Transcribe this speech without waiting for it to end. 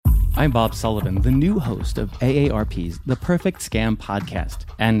I'm Bob Sullivan, the new host of AARP's The Perfect Scam podcast.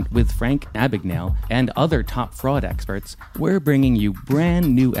 And with Frank Abagnale and other top fraud experts, we're bringing you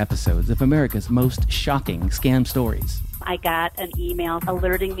brand new episodes of America's most shocking scam stories. I got an email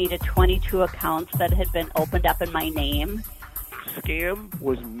alerting me to 22 accounts that had been opened up in my name. Scam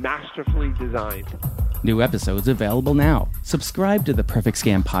was masterfully designed. New episodes available now. Subscribe to the Perfect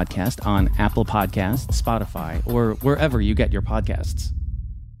Scam podcast on Apple Podcasts, Spotify, or wherever you get your podcasts.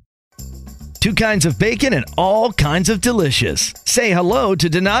 Two kinds of bacon and all kinds of delicious. Say hello to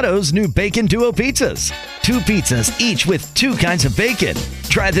Donato's new Bacon Duo pizzas. Two pizzas, each with two kinds of bacon.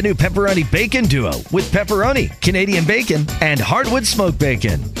 Try the new Pepperoni Bacon Duo with pepperoni, Canadian bacon, and hardwood smoked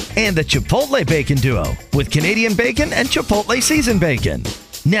bacon. And the Chipotle Bacon Duo with Canadian bacon and Chipotle seasoned bacon.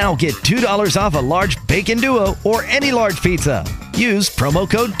 Now get $2 off a large Bacon Duo or any large pizza. Use promo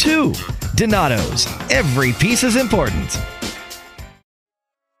code 2. Donato's. Every piece is important.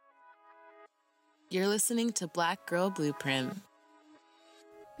 You're listening to Black Girl Blueprint.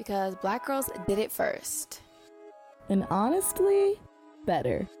 Because Black girls did it first. And honestly,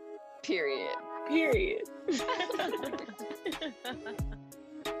 better. Period.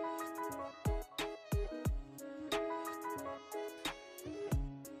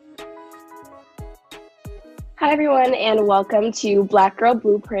 Hi, everyone, and welcome to Black Girl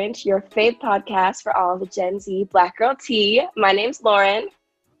Blueprint, your fave podcast for all the Gen Z Black Girl tea. My name's Lauren.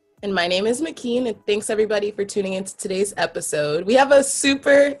 And my name is McKean, and thanks everybody for tuning into today's episode. We have a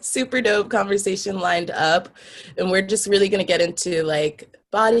super dope conversation lined up, and we're just really going to get into like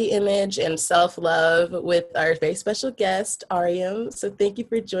body image and self-love with our very special guest, Ariam. So thank you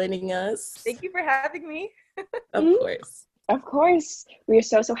for joining us. Thank you for having me. Of course. Of course. We are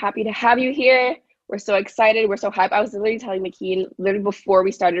so happy to have you here. We're so excited. We're so hyped. I was literally telling McKean, literally before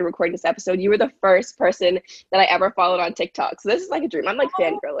we started recording this episode, you were the first person that I ever followed on TikTok. So this is like a dream. I'm like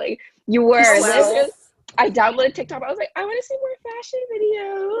fangirling. You were. Wow. I downloaded TikTok. I was like, I want to see more fashion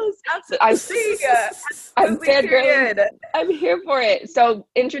videos. I'm fangirling. I'm here for it. So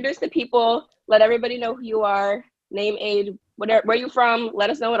introduce the people. Let everybody know who you are. Name, age, where are you from? Let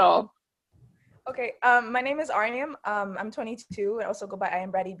us know it all. Okay. My name is Ariam. I'm 22 and also go by I am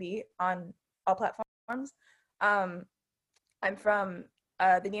Braddy B on all platforms. I'm from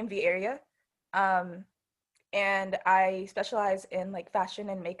the DMV area, and I specialize in like fashion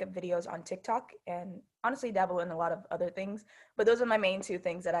and makeup videos on TikTok, and honestly dabble in a lot of other things, but those are my main two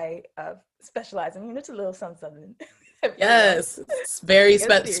things that I specialize in. It's a little something. Yes, it's very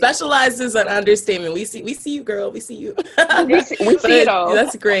specialized is an understatement. We see you, girl. We see you. we see it all.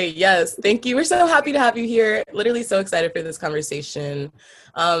 That's great. Yes, thank you. We're so happy to have you here. Literally so excited for this conversation.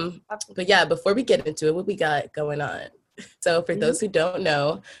 But yeah, before we get into it, what we got going on? So for those who don't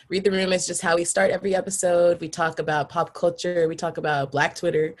know, Read the Room is just how we start every episode. We talk about pop culture. We talk about Black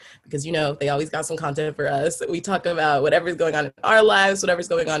Twitter because, they always got some content for us. We talk about whatever's going on in our lives, whatever's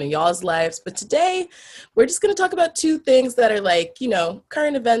going on in y'all's lives. But today, we're just going to talk about two things that are like,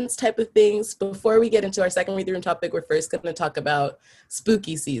 current events type of things. Before we get into our second Read the Room topic, we're first going to talk about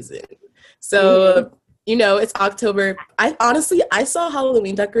spooky season. So, it's October. I saw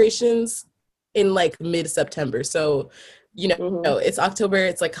Halloween decorations in like mid-September. So, it's October,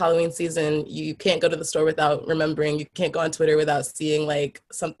 it's like Halloween season. You can't go to the store without remembering. You can't go on Twitter without seeing like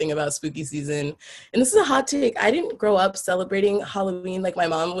something about spooky season. And this is a hot take. I didn't grow up celebrating Halloween. Like my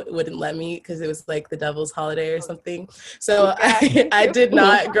mom wouldn't let me because it was like the devil's holiday or something. So I did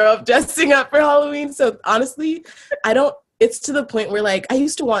not grow up dressing up for Halloween. So honestly, it's to the point where, like, I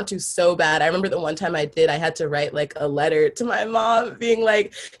used to want to so bad. I remember the one time I had to write, like, a letter to my mom being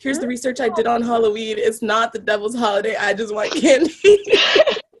like, here's the research I did on Halloween. It's not the devil's holiday. I just want candy.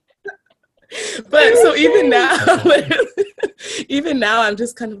 But so even now, I'm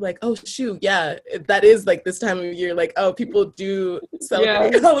just kind of like, oh, shoot, yeah, that is, like, this time of year. Like, oh, people do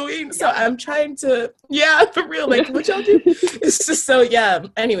celebrate Halloween. So I'm trying to, for real, like, what y'all do? It's just so,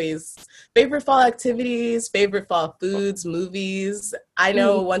 anyways. Favorite fall activities, favorite fall foods, movies. I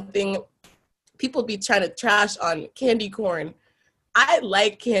know one thing, people be trying to trash on candy corn. I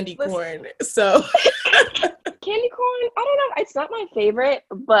like candy corn, so. Candy corn, I don't know. It's not my favorite,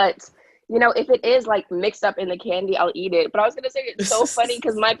 but, if it is, like, mixed up in the candy, I'll eat it. But I was going to say, it's so funny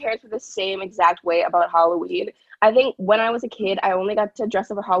because my parents were the same exact way about Halloween. I think when I was a kid, I only got to dress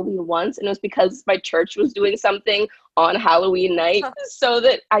up for Halloween once, and it was because my church was doing something on Halloween night, so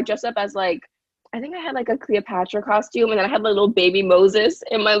that I dressed up as, like, I think I had, like, a Cleopatra costume, and then I had, like, little baby Moses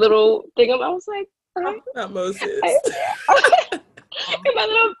in my little thing. I was like, not Moses. in my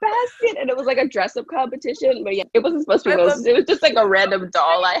little basket, and it was like a dress-up competition. But yeah, it wasn't supposed to be roses. It was just like a random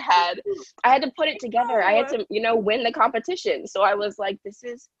doll I had. I had to put it together. I had to, win the competition. So I was like, "This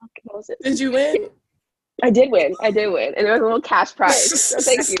is Moses." Did you win? I did win, and there was a little cash prize. So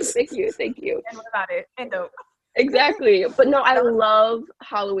thank you. And what about it? And dope. Exactly. But no, I love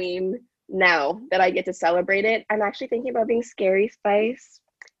Halloween now that I get to celebrate it. I'm actually thinking about being Scary Spice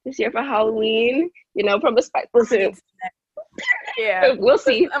this year for Halloween. From the Spice. Listen. Yeah. We'll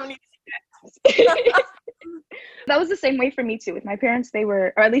see. That was the same way for me too. With my parents, they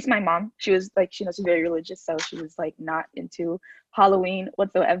were, or at least my mom, she was like, she's very religious, so she was like not into Halloween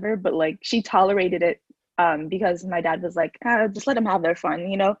whatsoever, but like she tolerated it because my dad was like, just let them have their fun,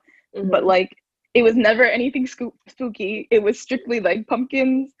 Mm-hmm. But like it was never anything spooky. It was strictly like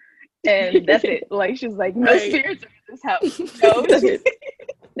pumpkins and that's it. Like she was like, no spirits in this house. No.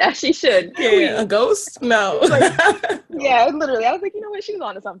 As she should. Yeah, a ghost? No. Yeah, literally. I was like, you know what? She was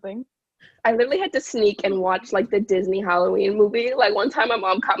onto something. I literally had to sneak and watch like the Disney Halloween movie. Like one time my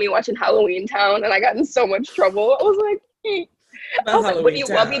mom caught me watching Halloween Town and I got in so much trouble. I was like, what do you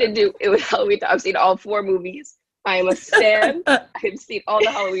want me to do? It was Halloween Town. I've seen all 4 movies. I am a stan. I've seen all the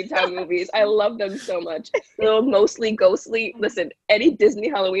Halloween Town movies. I love them so much. Little mostly ghostly. Listen, any Disney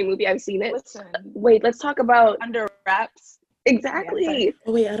Halloween movie, I've seen it. Listen. Wait, let's talk about Under Wraps. Exactly. Yeah,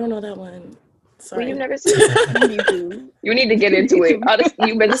 oh wait, I don't know that one. Sorry. Well, you've never seen it. You need to get into it. Honestly,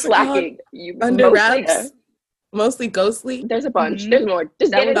 you've been slacking. Under Wraps? Mostly ghostly? There's a bunch. There's more.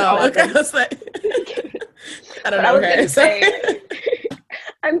 Just get into all of them. I was like, I don't know. I was gonna say,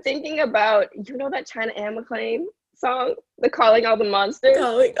 I'm thinking about, that China Anne McClain song, the Calling All the Monsters?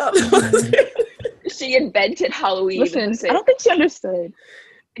 Calling All the Monsters. She invented Halloween. Listen, I don't think she understood.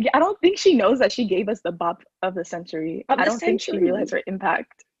 I don't think she knows that she gave us the bop of the century. I don't think she realized her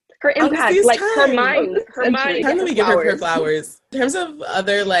impact. Her impact, like her mind. Time that we give her flowers. In terms of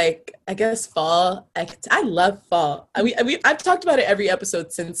other, like, I guess fall. I love fall. I've talked about it every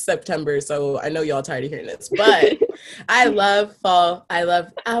episode since September, so I know y'all tired of hearing this. But I love fall. I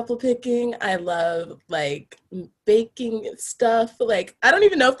love apple picking. I love like baking stuff. Like I don't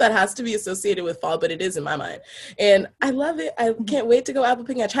even know if that has to be associated with fall, but it is in my mind. And I love it. I can't wait to go apple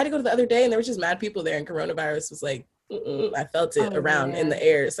picking. I tried to go the other day, and there were just mad people there, and coronavirus was like. I felt it around in the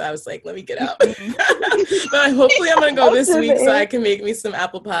air, so I was like, let me get out. But hopefully I'm gonna go this week so I can make me some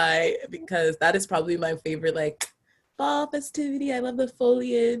apple pie because that is probably my favorite like fall festivity. I love the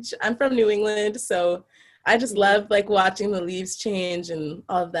foliage. I'm from New England, so I just love like watching the leaves change and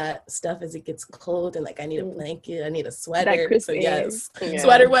all of that stuff as it gets cold and like I need a blanket, I need a sweater. So yes,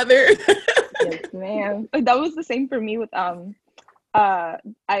 sweater weather. Yes, man. That was the same for me with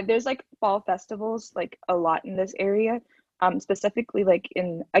there's like fall festivals like a lot in this area, specifically like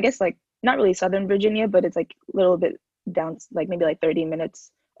in I guess like not really Southern Virginia, but it's like a little bit down, like maybe like 30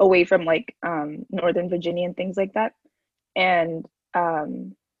 minutes away from like Northern Virginia and things like that. And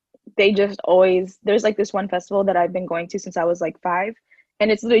they just always, there's like this one festival that I've been going to since I was like 5,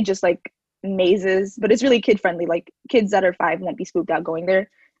 and it's literally just like mazes, but it's really kid friendly. Like kids that are 5 won't be spooked out going there,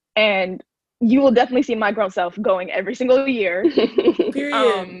 and you will definitely see my grown self going every single year.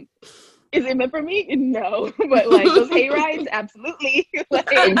 Period. Is it meant for me? No. But like those hay rides, absolutely.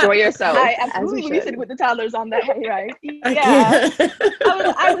 Like, enjoy yourself. I absolutely will be sitting with the toddlers on that hay ride. Yeah.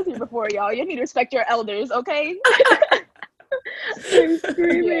 I was here before y'all. You need to respect your elders, okay? I'm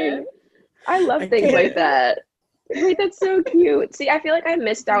screaming. Yeah. I love things like that. Wait, that's so cute. See, I feel like I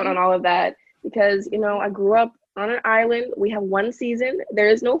missed out on all of that because, I grew up on an island. We have one season. There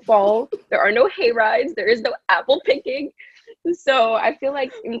is no fall. There are no hay rides. There is no apple picking. So I feel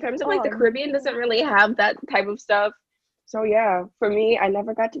like in terms of like the Caribbean doesn't really have that type of stuff. So yeah, for me, I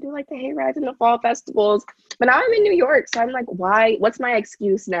never got to do like the hay rides and the fall festivals. But now I'm in New York, so I'm like, why? What's my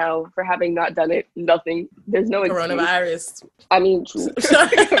excuse now for having not done it? Nothing. There's no excuse. Coronavirus. I mean, true.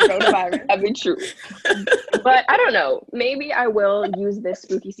 Coronavirus. I mean, true. But I don't know. Maybe I will use this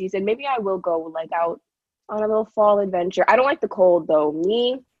spooky season. Maybe I will go like out on a little fall adventure. I don't like the cold though.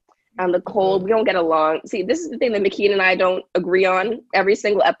 Me and the cold, we don't get along. See, this is the thing that McKean and I don't agree on every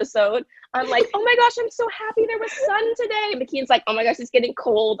single episode. I'm like, oh my gosh, I'm so happy there was sun today. McKean's like, oh my gosh, it's getting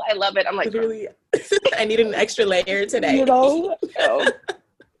cold. I love it. I'm like, literally, I need an extra layer today. So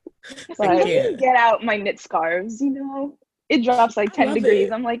I get out my knit scarves, It drops like 10 degrees.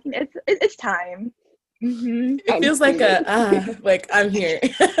 I'm like, it's time. Mm-hmm. It feels like like I'm here.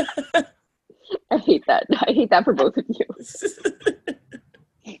 I hate that. I hate that for both of you.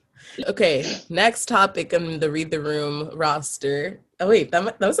 Okay, next topic on the Read the Room roster. Oh wait,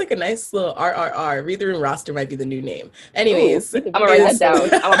 that was like a nice little RRR. Read the Room roster might be the new name. Anyways, I'm gonna write that down.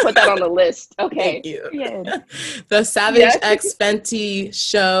 I'm gonna put that on the list. Okay. Thank you. Yeah. The Savage X Fenty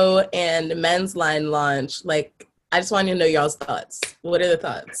show and men's line launch. Like, I just want you to know y'all's thoughts. What are the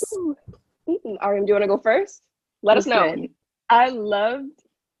thoughts? Ariam, do you want to go first? Let us know.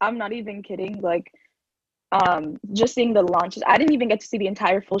 I'm not even kidding, like, just seeing the launches. I didn't even get to see the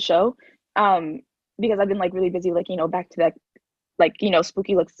entire full show, because I've been like really busy, like, back to that, like,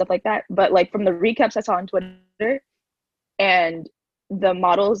 spooky looks, stuff like that. But like from the recaps I saw on Twitter and the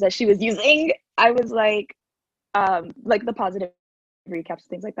models that she was using, I was like the positive recaps,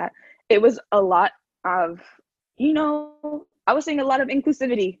 things like that. It was a lot of, I was seeing a lot of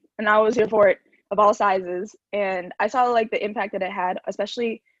inclusivity, and I was here for it, of all sizes. And I saw like the impact that it had,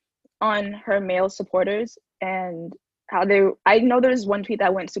 especially on her male supporters, and how I know there's one tweet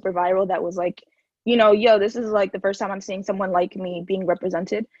that went super viral that was like, yo, this is like the first time I'm seeing someone like me being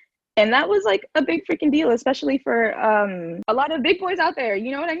represented. And that was like a big freaking deal, especially for a lot of big boys out there.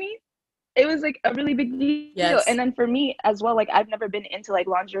 You know what I mean? It was like a really big deal. Yes. And then for me as well, like I've never been into like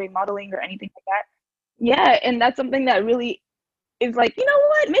lingerie modeling or anything like that. Yeah, and that's something that really is like, you know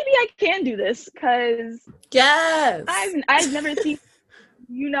what? Maybe I can do this, because yes, I've never seen,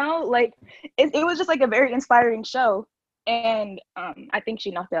 like it was just like a very inspiring show. And I think she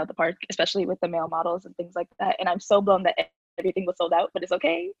knocked it out the park, especially with the male models and things like that. And I'm so blown that everything was sold out, but it's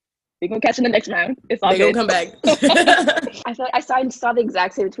okay. We're gonna catch in the next round. It's all good. They're gonna come back. I feel like I saw the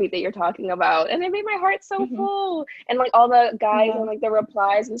exact same tweet that you're talking about, and it made my heart so full. And like all the guys and like the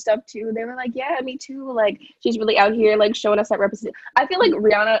replies and stuff too, they were like, "Yeah, me too." Like she's really out here like showing us that representation. I feel like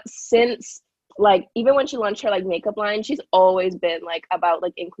Rihanna, since like even when she launched her like makeup line, she's always been like about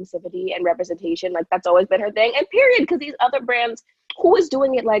like inclusivity and representation. Like that's always been her thing. And period, because these other brands, who is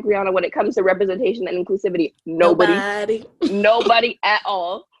doing it like Rihanna when it comes to representation and inclusivity? Nobody at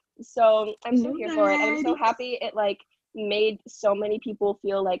all. So I'm so here for it. And I'm so happy it like made so many people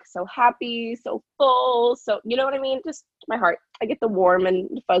feel like so happy, so full. So you know what I mean? Just my heart. I get the warm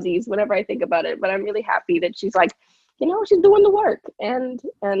and fuzzies whenever I think about it. But I'm really happy that she's like, she's doing the work, and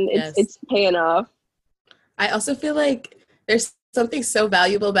it's paying off. I also feel like there's something so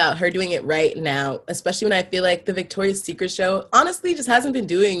valuable about her doing it right now, especially when I feel like the Victoria's Secret show honestly just hasn't been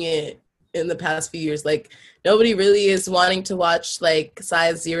doing it in the past few years. Like nobody really is wanting to watch like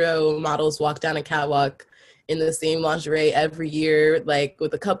size 0 models walk down a catwalk in the same lingerie every year, like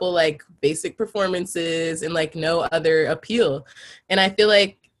with a couple like basic performances and like no other appeal. And I feel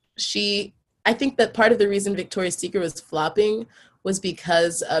like I think that part of the reason Victoria's Secret was flopping was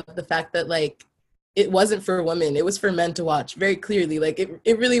because of the fact that like it wasn't for women, it was for men to watch very clearly. Like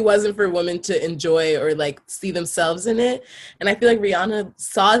it really wasn't for women to enjoy or like see themselves in it. And I feel like Rihanna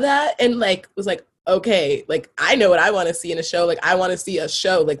saw that and like was like, okay, like I know what I want to see in a show. Like I want to see a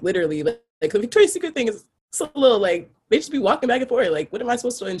show, like literally, like the Victoria's Secret thing is so little, like they just be walking back and forth. Like, what am I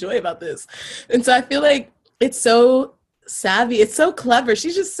supposed to enjoy about this? And so I feel like it's so savvy, it's so clever.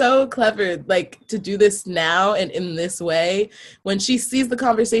 She's just so clever, like to do this now and in this way when she sees the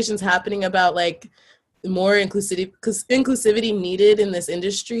conversations happening about like more inclusivity needed in this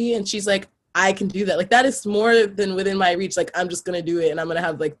industry, and she's like, I can do that. Like that is more than within my reach. Like I'm just gonna do it, and I'm gonna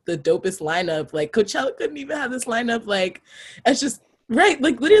have like the dopest lineup. Like Coachella couldn't even have this lineup. Like it's just right.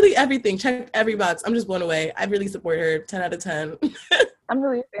 Like literally everything, checked every box. I'm just blown away. I really support her. 10 out of 10. I'm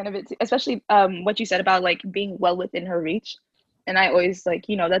really a fan of it too, especially what you said about like being well within her reach. And I always like,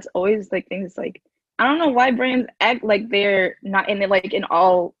 that's always like things like, I don't know why brands act like they're not in it, like in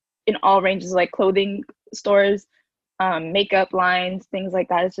all ranges, like clothing stores, makeup lines, things like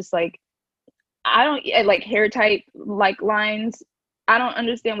that. It's just like, I don't like hair type like lines. I don't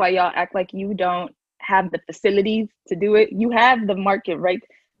understand why y'all act like you don't have the facilities to do it. You have the market, right?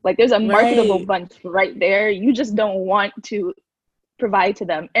 Like there's a marketable bunch right there. You just don't want to provide to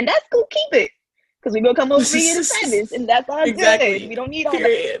them, and that's cool. Keep it, because we gonna come over here to service, and that's all good. We don't need all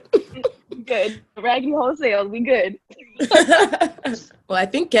that. Good raggedy wholesale. We good. Well, I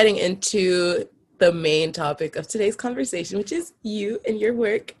think getting into the main topic of today's conversation, which is you and your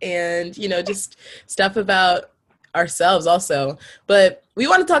work, and just stuff about ourselves also. But we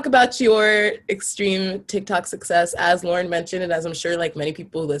want to talk about your extreme TikTok success, as Lauren mentioned, and as I'm sure like many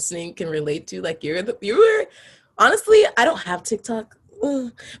people listening can relate to. Like you were honestly, I don't have TikTok,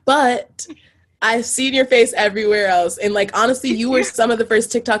 but I've seen your face everywhere else. And like, honestly, you were some of the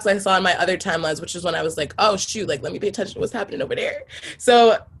first TikToks I saw in my other timelines, which is when I was like, oh shoot, like, let me pay attention to what's happening over there.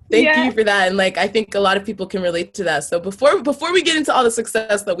 So thank you for that. And like, I think a lot of people can relate to that. So before we get into all the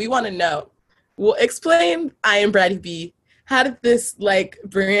success that we want to know, we'll explain I Am Bratty B. how did this like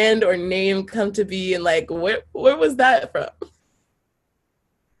brand or name come to be, and like where was that from?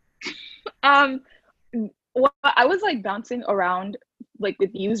 Well, I was like bouncing around like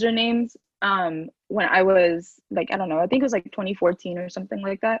with usernames when I was like, I don't know, I think it was like 2014 or something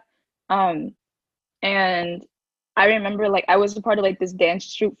like that. And I remember like I was a part of like this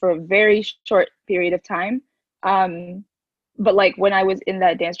dance troupe for a very short period of time. But like when I was in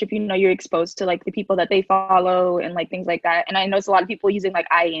that dance troupe, you know, you're exposed to like the people that they follow and like things like that. And I noticed a lot of people using like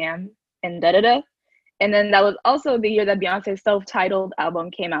I am and da da da. And then that was also the year that Beyonce's self-titled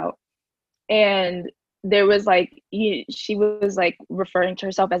album came out. And there was like she was like referring to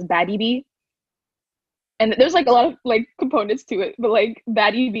herself as Bawdy B, and there's like a lot of like components to it, but like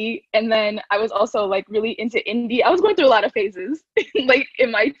Bawdy B. And then I was also like really into indie. I was going through a lot of phases like in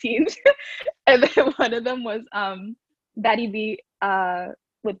my teens. And then one of them was Bawdy B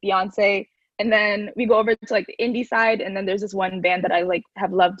with Beyonce. And then we go over to like the indie side, and then there's this one band that I like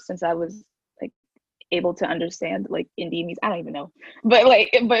have loved since I was like able to understand like indie music. I don't even know, but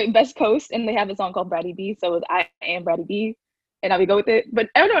Best Coast, and they have a song called Bawdy B, so it was I am Bawdy B, and I would go with it. But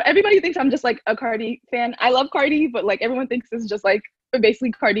I don't know, everybody thinks I'm just like a Cardi fan. I love Cardi, but like everyone thinks it's just like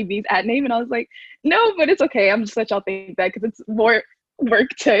basically Cardi B's ad name, and I was like, no, but it's okay, I'm just let y'all think that because it's more work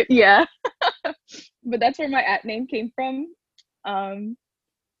to but that's where my ad name came from.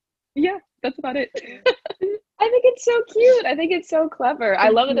 Yeah, that's about it. I think it's so cute. I think it's so clever. I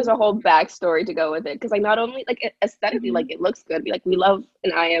love that there's a whole backstory to go with it, because like not only like aesthetically, like it looks good. Be like, we love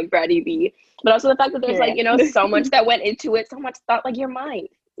an I am Bawdy B, but also the fact that there's like, you know, so much that went into it, so much thought. Like your mind.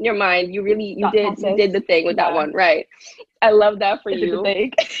 You really you did the thing with that one, right? I love that for you.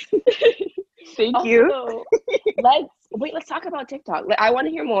 Thank you. Let's talk about TikTok. I want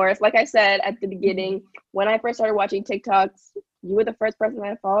to hear more. Like I said at the beginning, when I first started watching TikToks, you were the first person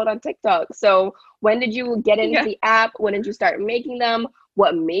I followed on TikTok. So when did you get into the app? When did you start making them?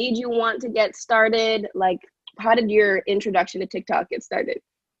 What made you want to get started? Like, how did your introduction to TikTok get started?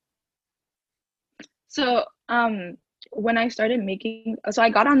 So when I started making, so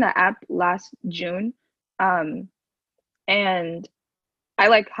I got on the app last June, and I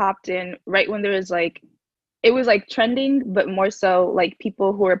like hopped in right when there was like, it was like trending, but more so like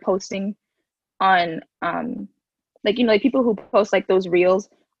people who are posting on like, you know, like people who post like those reels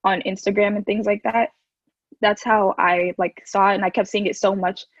on Instagram and things like that. That's how I like saw it, and I kept seeing it so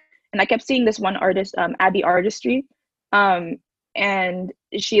much. And I kept seeing this one artist, Abby Artistry, and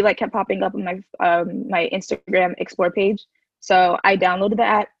she like kept popping up on my my Instagram explore page. So I downloaded the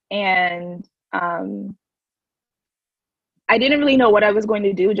app, and I didn't really know what I was going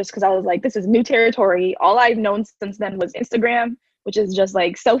to do, just because I was like, this is new territory. All I've known since then was Instagram, which is just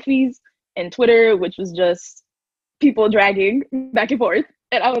like selfies, and Twitter, which was just people dragging back and forth.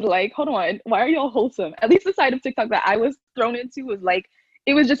 And I was like, hold on, why are y'all wholesome? At least the side of TikTok that I was thrown into was like,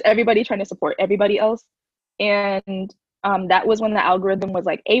 it was just everybody trying to support everybody else. And that was when the algorithm was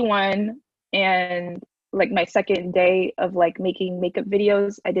like A1. And like my second day of like making makeup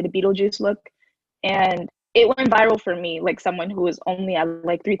videos, I did a Beetlejuice look, and it went viral for me, like someone who was only at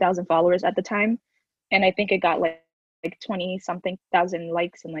like 3,000 followers at the time. And I think it got like 20 something thousand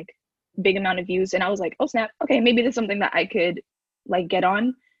likes and like big amount of views. And I was like, oh snap, okay, maybe this is something that I could like get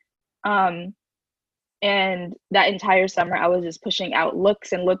on. And that entire summer I was just pushing out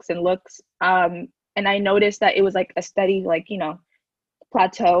looks and looks and looks. And I noticed that it was like a steady, like, you know,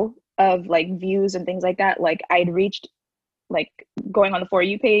 plateau of like views and things like that. Like I'd reached like going on the For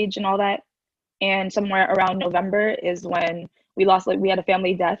You page and all that. And somewhere around November is when we lost, like we had a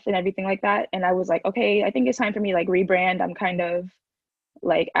family death and everything like that. And I was like, okay, I think it's time for me like rebrand. I'm kind of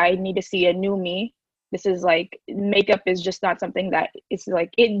like, I need to see a new me. This is like, makeup is just not something that it's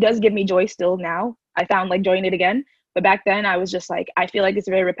like, it does give me joy still now. I found like joy in it again. But back then I was just like, I feel like it's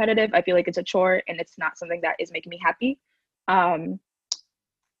very repetitive. I feel like it's a chore, and it's not something that is making me happy. And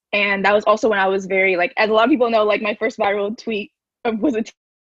that was also when I was very like, as a lot of people know, like my first viral tweet was a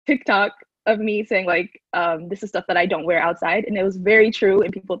TikTok of me saying like, this is stuff that I don't wear outside. And it was very true,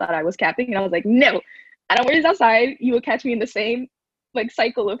 and people thought I was capping. And I was like, no, I don't wear this outside. You will catch me in the same like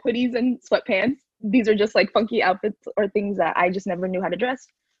cycle of hoodies and sweatpants. These are just like funky outfits or things that I just never knew how to dress.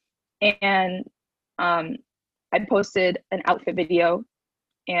 And I posted an outfit video,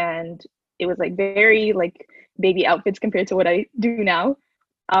 and it was like very like baby outfits compared to what I do now.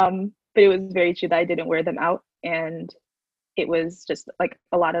 But it was very true that I didn't wear them out, and it was just like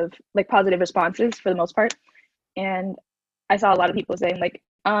a lot of like positive responses for the most part. And I saw a lot of people saying like,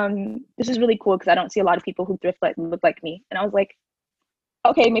 this is really cool because I don't see a lot of people who thrift like look like me. And I was like,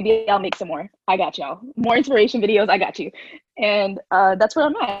 okay, maybe I'll make some more. I got y'all. More inspiration videos, I got you. And that's where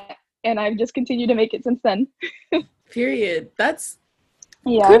I'm at. and I've just continued to make it since then. Period. That's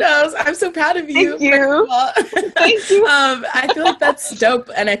Yeah. kudos. I'm so proud of you. Thank you. Thank you. I feel like that's dope,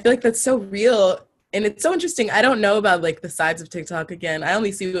 and I feel like that's so real. And it's so interesting. I don't know about like the sides of TikTok again. I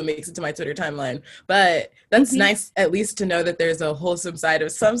only see what makes it to my Twitter timeline. But that's nice at least to know that there's a wholesome side of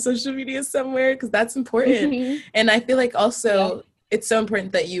some social media somewhere, because that's important. And I feel like also it's so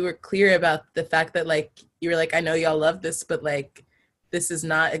important that you were clear about the fact that like you were like, I know y'all love this, but like this is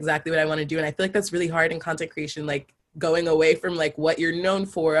not exactly what I want to do. And I feel like that's really hard in content creation, like going away from like what you're known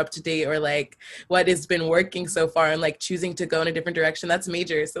for up to date, or like what has been working so far, and like choosing to go in a different direction. That's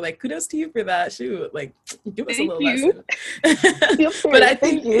major. So like kudos to you for that. Shoot, like give us a little lesson. But I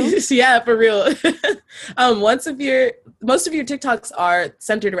think yeah, for real. Most of your TikToks are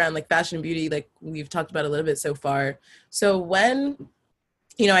centered around like fashion and beauty, like we've talked about a little bit so far. So when,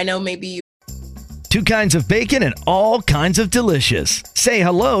 I know maybe Two kinds of bacon and all kinds of delicious. Say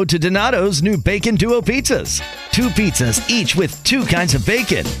hello to Donato's new Bacon Duo pizzas. Two pizzas, each with two kinds of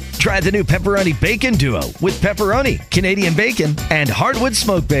bacon. Try the new Pepperoni Bacon Duo with pepperoni, Canadian bacon, and hardwood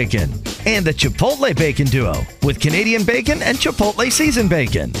smoked bacon. And the Chipotle Bacon Duo with Canadian bacon and Chipotle seasoned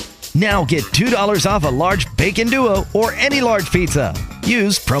bacon. Now get $2 off a large Bacon Duo or any large pizza.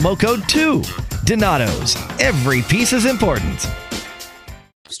 Use promo code 2. Donato's. Every piece is important.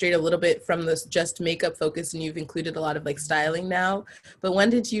 Straight a little bit from this just makeup focus, and you've included a lot of like styling now. But when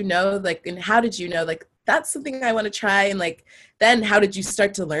did you know, like, and how did you know, like, that's something I want to try? And like, then how did you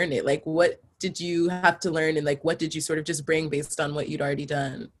start to learn it? Like, what did you have to learn? And like, what did you sort of just bring based on what you'd already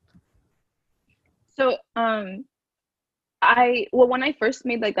done? So, when I first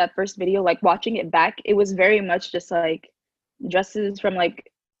made like that first video, like watching it back, it was very much just like dresses from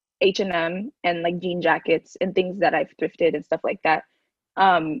like H&M and like jean jackets and things that I've thrifted and stuff like that.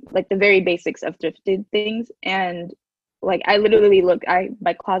 Like the very basics of thrifted things. And like I literally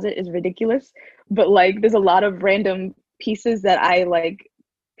my closet is ridiculous, but like there's a lot of random pieces that I like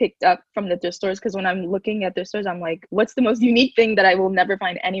picked up from the thrift stores, because when I'm looking at thrift stores, I'm like, what's the most unique thing that I will never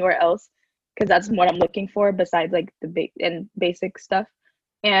find anywhere else? Because that's what I'm looking for besides like the basic stuff.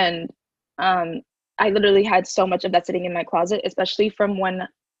 And I literally had so much of that sitting in my closet, especially from when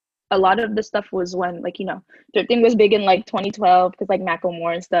a lot of the stuff was when, like, thrifting was big in like 2012, because like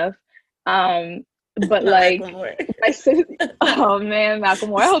Macklemore and stuff. But like my sister, oh man,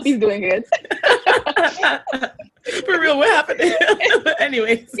 Macklemore, I hope he's doing good. For real, what happened to him? But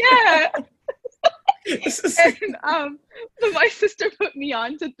anyways. Yeah. And so my sister put me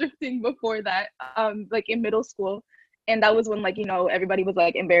on to thrifting before that, like in middle school. And that was when, like, everybody was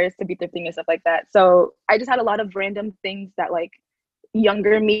like embarrassed to be thrifting and stuff like that. So I just had a lot of random things that like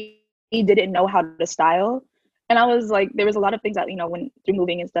younger me didn't know how to style. And I was like, there was a lot of things that, when through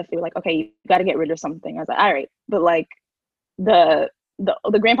moving and stuff, they were like, okay, you got to get rid of something. I was like, all right, but like the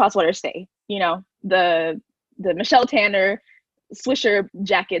grandpa sweaters stay, the Michelle Tanner Swisher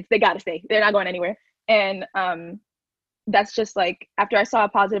jackets, they got to stay. They're not going anywhere. And that's just like, after I saw a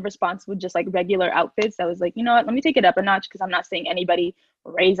positive response with just like regular outfits, I was like, you know what, let me take it up a notch, because I'm not seeing anybody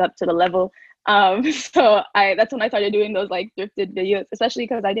raise up to the level. So that's when I started doing those like thrifted videos, especially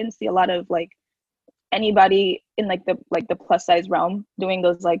because I didn't see a lot of like anybody in like the plus size realm doing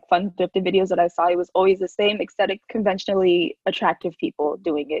those like fun thrifted videos that I saw. It was always the same aesthetic, conventionally attractive people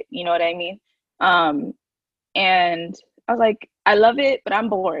doing it. You know what I mean? And I was like, I love it, but I'm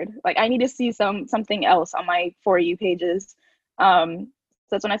bored. Like, I need to see something else on my For You pages. So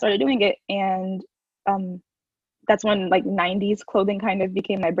that's when I started doing it. And that's when like 90s clothing kind of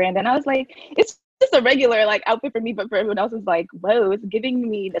became my brand. And I was like, it's just a regular like outfit for me, but for everyone else is like, whoa, it's giving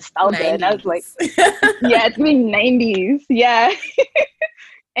me nostalgia. 90s. And I was like, yeah, it's giving 90s. Yeah.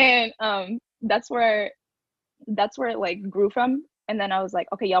 And that's where it like grew from. And then I was like,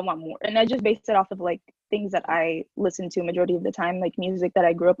 okay, y'all want more. And I just based it off of like things that I listened to majority of the time, like music that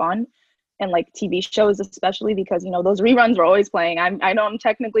I grew up on, and like TV shows, especially because, those reruns were always playing. I know I'm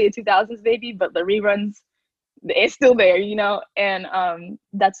technically a 2000s baby, but the reruns, it's still there, and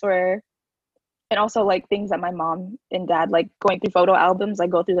that's where, and also like things that my mom and dad, like going through photo albums, I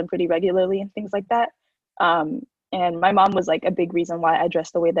go through them pretty regularly and things like that. And my mom was like a big reason why I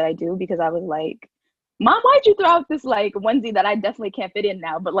dress the way that I do, because I was like, Mom, why'd you throw out this like onesie that I definitely can't fit in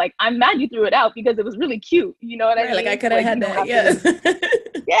now? But like, I'm mad you threw it out because it was really cute. You know what I mean? Like I could have had that. Yeah.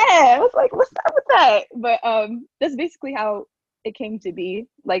 Yeah. I was like, what's up with that? But that's basically how it came to be,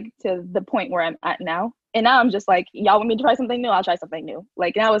 like to the point where I'm at now. And now I'm just like, y'all want me to try something new? I'll try something new.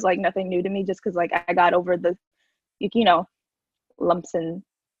 Like now it's like nothing new to me, just because like I got over the, lumps and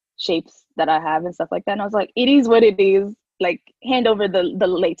shapes that I have and stuff like that. And I was like, it is what it is. Like hand over the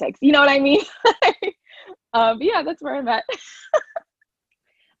latex. You know what I mean? Yeah, that's where I'm at.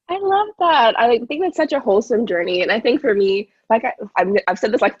 I love that. I think that's such a wholesome journey. And I think for me, like I've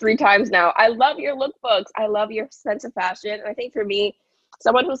said this like 3 times now, I love your lookbooks. I love your sense of fashion. And I think for me,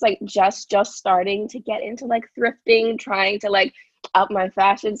 someone who's like just starting to get into like thrifting, trying to like up my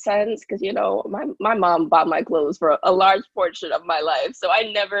fashion sense, because you know my mom bought my clothes for a large portion of my life, so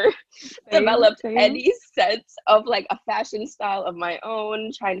I never developed any sense of like a fashion style of my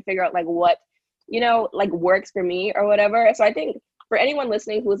own, trying to figure out like what, you know, like works for me or whatever. So I think for anyone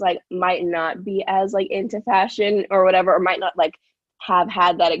listening who's like might not be as like into fashion or whatever, or might not like have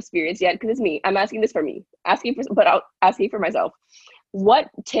had that experience yet, because it's me, I'm asking this for me, but I'll asking for myself, what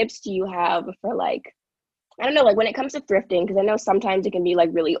tips do you have for like, I don't know, like when it comes to thrifting, because I know sometimes it can be like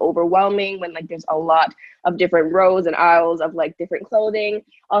really overwhelming when like there's a lot of different rows and aisles of like different clothing.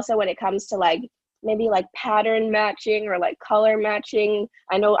 Also, when it comes to like maybe like pattern matching or like color matching.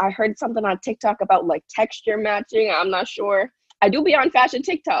 I know I heard something on TikTok about like texture matching. I'm not sure. I do be on fashion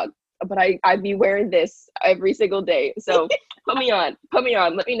TikTok, but I be wearing this every single day. So put me on, let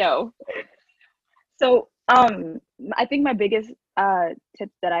me know. So I think my biggest tip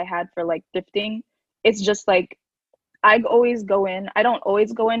that I had for like thrifting, it's just like I don't always go in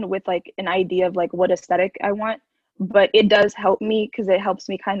with like an idea of like what aesthetic I want, but it does help me because it helps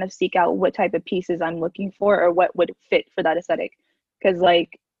me kind of seek out what type of pieces I'm looking for or what would fit for that aesthetic. Because like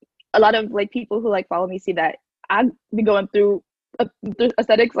a lot of like people who like follow me see that I be going through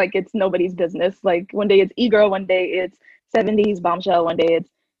aesthetics like it's nobody's business. Like one day it's e-girl, one day it's 70s bombshell, one day it's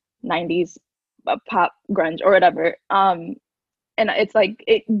 90s pop grunge or whatever. And it's like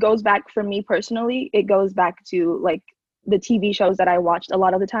it goes back for me personally, it goes back to like the TV shows that I watched a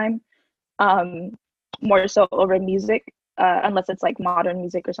lot of the time, more so over music, unless it's like modern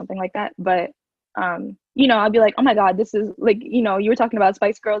music or something like that. But you know, I'd be like, oh my god, this is like, you know, you were talking about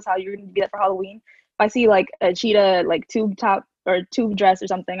Spice Girls, how you're gonna do that for Halloween. If I see like a cheetah like tube top or tube dress or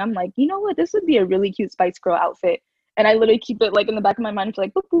something, I'm like, you know what, this would be a really cute Spice Girl outfit. And I literally keep it like in the back of my mind for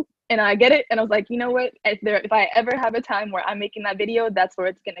like boop, boop, and I get it, and I was like, you know what, if I ever have a time where I'm making that video, that's where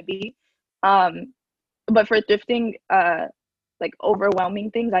it's gonna be. But for thrifting, like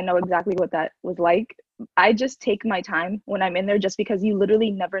overwhelming things, I know exactly what that was like. I just take my time when I'm in there, just because you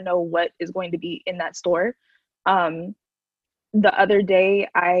literally never know what is going to be in that store. The other day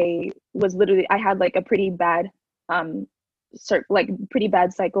I had like a pretty bad pretty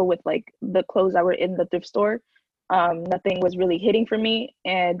bad cycle with like the clothes that were in the thrift store. Nothing was really hitting for me,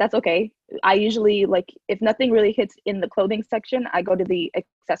 and that's okay. I usually, like, if nothing really hits in the clothing section, I go to the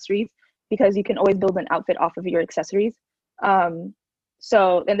accessories, because you can always build an outfit off of your accessories.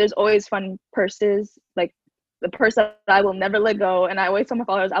 So, and there's always fun purses, like the purse that I will never let go, and I always tell my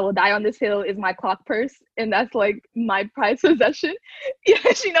followers, I will die on this hill, is my clock purse, and that's like my prized possession.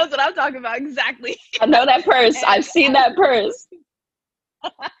 Yeah, she knows what I'm talking about exactly. I know that purse. I've seen that purse.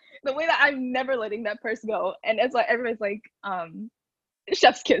 The way that I'm never letting that purse go, and it's like everybody's like,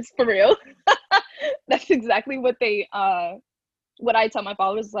 chef's kiss for real. That's exactly what what I tell my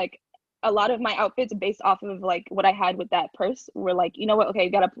followers. Like, a lot of my outfits based off of like what I had with that purse were like, you know what, okay, you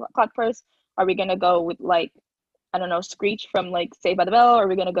got a clock purse, are we gonna go with like, I don't know, Screech from like Saved by the Bell, or are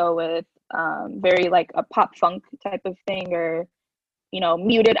we gonna go with very like a pop funk type of thing, or, you know,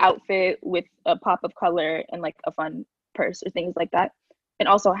 muted outfit with a pop of color and like a fun purse or things like that. And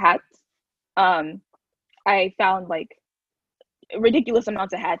also hats. I found like ridiculous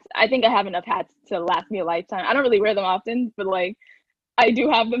amounts of hats. I think I have enough hats to last me a lifetime. I don't really wear them often, but like I do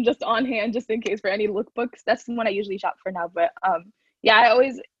have them just on hand, just in case for any lookbooks. That's the one I usually shop for now. But yeah, I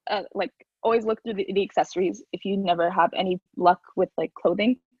always always look through the accessories if you never have any luck with like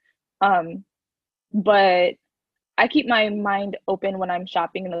clothing. But I keep my mind open when I'm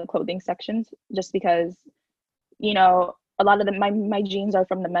shopping in the clothing sections, just because, you know, a lot of my jeans are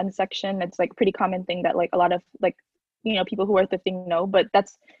from the men's section. It's like pretty common thing that like a lot of like, you know, people who are thrifting know, but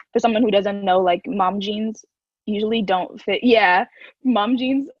that's for someone who doesn't know, like mom jeans usually don't fit. Yeah, mom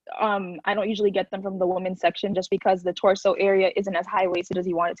jeans, I don't usually get them from the women's section, just because the torso area isn't as high-waisted as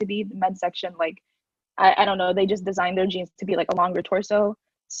you want it to be. The men's section, like, I don't know, they just designed their jeans to be like a longer torso.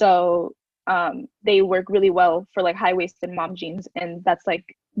 So they work really well for like high-waisted mom jeans. And that's like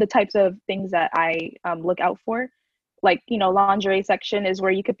the types of things that I look out for. Like, you know, lingerie section is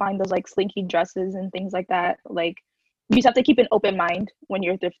where you could find those like slinky dresses and things like that. Like, you just have to keep an open mind when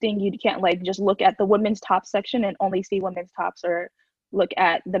you're thrifting. You can't like just look at the women's top section and only see women's tops, or look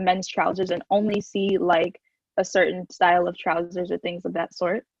at the men's trousers and only see like a certain style of trousers or things of that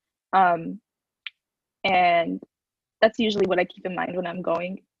sort. And that's usually what I keep in mind when I'm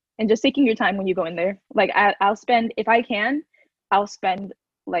going, and just taking your time when you go in there. Like I'll spend, if I can, I'll spend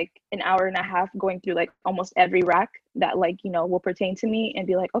like an hour and a half going through like almost every rack that like, you know, will pertain to me and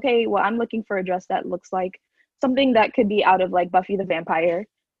be like, okay, well, I'm looking for a dress that looks like something that could be out of like Buffy the Vampire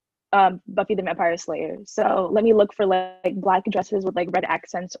Slayer. So let me look for like black dresses with like red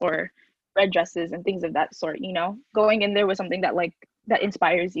accents or red dresses and things of that sort, you know. Going in there with something that like that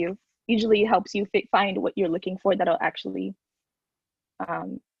inspires you usually helps you find what you're looking for that'll actually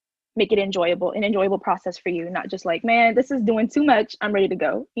make it an enjoyable process for you, not just like, man, this is doing too much, I'm ready to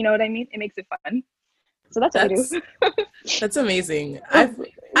go. You know what I mean? It makes it fun. So that's what I do. That's amazing. I've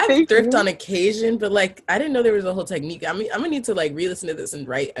thrifted on occasion, but like I didn't know there was a whole technique. I mean, I'm gonna need to like re-listen to this and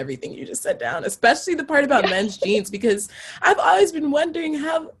write everything you just said down, especially the part about men's jeans, because I've always been wondering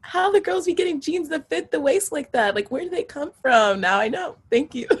how the girls be getting jeans that fit the waist like that. Like, where do they come from? Now I know.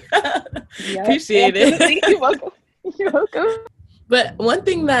 Thank you. Appreciate it. You're welcome. You're welcome. But one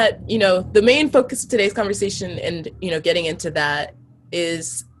thing that, you know, the main focus of today's conversation and, you know, getting into that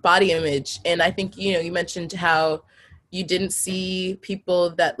is body image. And I think, you know, you mentioned how you didn't see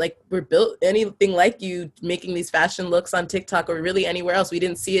people that like were built anything like you making these fashion looks on TikTok or really anywhere else. We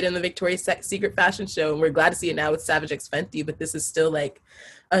didn't see it in the Victoria's Secret fashion show, and we're glad to see it now with Savage X Fenty, but this is still like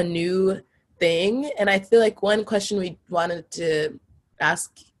a new thing. And I feel like one question we wanted to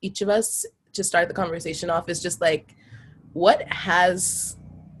ask each of us to start the conversation off is just like, what has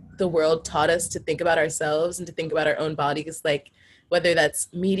the world taught us to think about ourselves and to think about our own bodies? Like, whether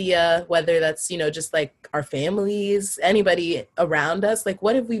that's media, whether that's, you know, just like our families, anybody around us, like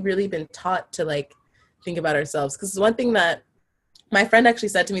what have we really been taught to like think about ourselves? Because one thing that my friend actually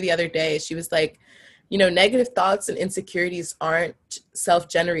said to me the other day, she was like, you know, negative thoughts and insecurities aren't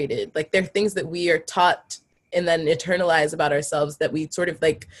self-generated. Like they're things that we are taught and then internalize about ourselves that we sort of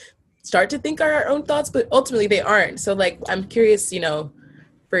like start to think are our own thoughts, but ultimately they aren't. So like, I'm curious, you know,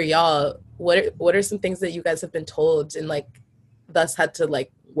 for y'all, what are some things that you guys have been told and like thus had to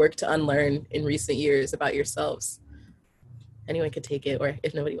like work to unlearn in recent years about yourselves? Anyone could take it, or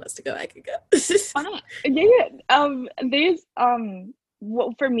if nobody wants to go, I could go. There's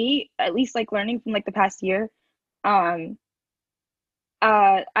well, for me, at least like learning from like the past year, I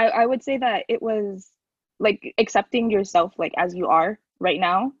would say that it was like accepting yourself like as you are right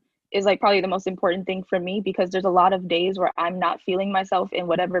now is like probably the most important thing for me, because there's a lot of days where I'm not feeling myself in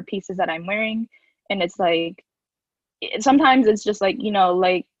whatever pieces that I'm wearing, and it's like sometimes it's just like, you know,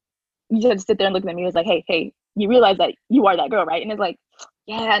 like you just sit there and look in the mirror. It's like, hey, you realize that you are that girl, right? And it's like,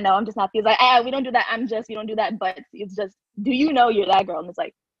 yeah, no, I'm just not. Feels like, we don't do that. We don't do that. But it's just, do you know you're that girl? And it's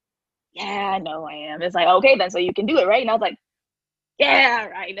like, yeah, I know I am. It's like, okay, then so you can do it, right? And I was like, yeah,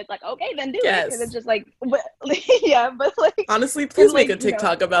 right. And it's like, okay, then do it. Because it's just like, but like, honestly, please make a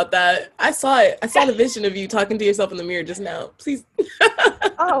TikTok about that. I saw it. I saw the vision of you talking to yourself in the mirror just now. Please.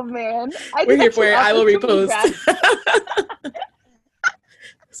 Oh man, we're here for it. I will repost.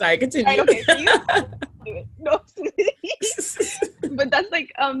 Sorry, continue. Right, okay, so you do it. No, but that's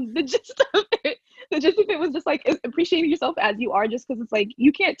like the gist of it. The gist of it was just like appreciating yourself as you are, just because it's like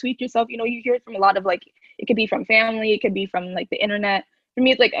you can't tweak yourself. You know, you hear it from a lot of like, it could be from family, it could be from like the internet. For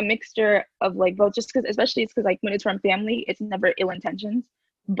me, it's like a mixture of like both. Just because, especially, it's because like when it's from family, it's never ill intentions,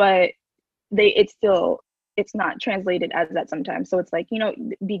 but it's not translated as that sometimes. So it's like, you know,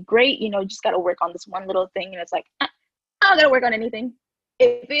 be great, you know, just got to work on this one little thing. And it's like, I don't got to work on anything.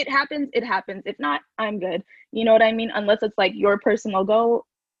 If it happens, it happens. If not, I'm good. You know what I mean? Unless it's like your personal goal,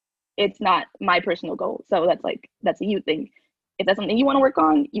 it's not my personal goal. So that's a you thing. If that's something you want to work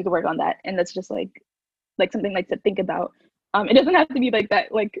on, you can work on that. And that's just like something like to think about. It doesn't have to be like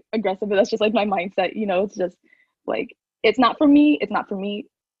that, like aggressive, but that's just like my mindset. You know, it's just like, it's not for me. It's not for me.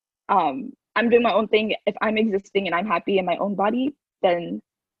 I'm doing my own thing. If I'm existing and I'm happy in my own body, then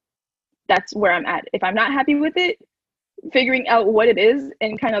that's where I'm at. If I'm not happy with it, figuring out what it is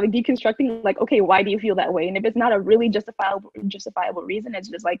and kind of like deconstructing, like, okay, why do you feel that way? And if it's not a really justifiable reason, it's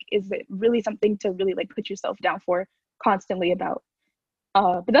just like, is it really something to really like put yourself down for constantly about?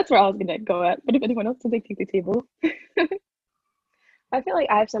 But that's where I was gonna go at. But if anyone else would like to take the table. I feel like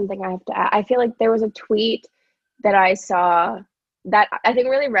I have something I have to add. I feel like there was a tweet that I saw that I think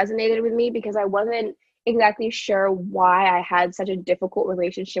really resonated with me, because I wasn't exactly sure why I had such a difficult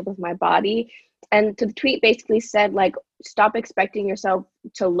relationship with my body. And the tweet basically said, like, stop expecting yourself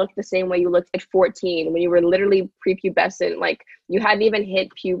to look the same way you looked at 14 when you were literally prepubescent, like you hadn't even hit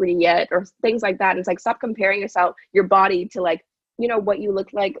puberty yet, or things like that. And it's like, stop comparing your body to like, you know, what you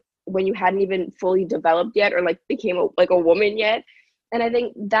looked like when you hadn't even fully developed yet, or like became a woman yet. And I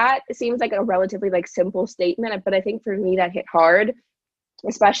think that seems like a relatively like simple statement, but I think for me that hit hard,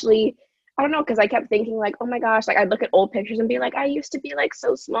 especially, I don't know, because I kept thinking like, oh my gosh, like I'd look at old pictures and be like, I used to be like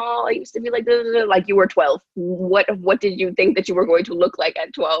so small. I used to be like, like you were 12. What did you think that you were going to look like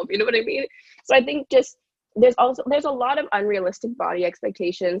at 12? You know what I mean? So I think just there's a lot of unrealistic body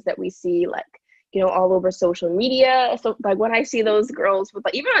expectations that we see, like, all over social media. So like when I see those girls with,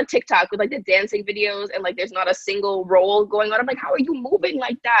 like, even on TikTok with like the dancing videos, and like there's not a single roll going on, I'm like, how are you moving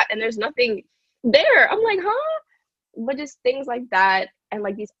like that? And there's nothing there. I'm like, huh? But just things like that, and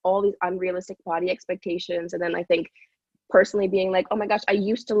like all these unrealistic body expectations. And then I think personally being like, oh my gosh, I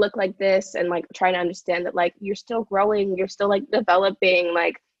used to look like this, and like trying to understand that like you're still growing, you're still like developing,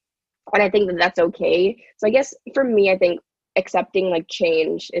 like, and I think that that's okay. So I guess for me, I think accepting like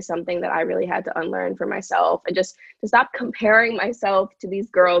change is something that I really had to unlearn for myself, and just to stop comparing myself to these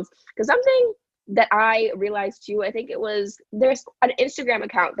girls. Because something that I realized too, I think there's an Instagram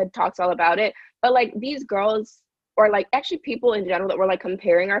account that talks all about it, but like these girls, or like actually people in general that we're like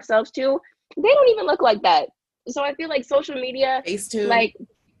comparing ourselves to, they don't even look like that. So I feel like social media, like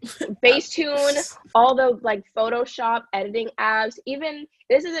Facetune, all the like Photoshop editing apps, even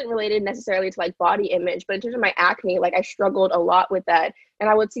this isn't related necessarily to like body image, but in terms of my acne, like I struggled a lot with that. And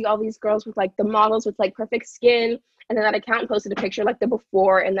I would see all these girls with like the models with like perfect skin, and then that account posted a picture like the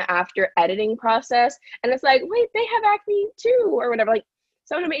before and the after editing process, and it's like, wait, they have acne too, or whatever. Like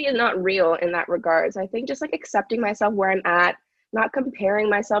social media is not real in that regard. So I think just like accepting myself where I'm at, not comparing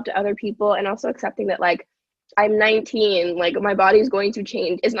myself to other people, and also accepting that like I'm 19, like my body's going to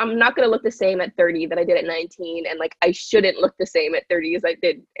change. I'm not going to look the same at 30 that I did at 19. And like, I shouldn't look the same at 30 as I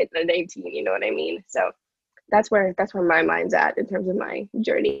did at 19. You know what I mean? So that's where my mind's at in terms of my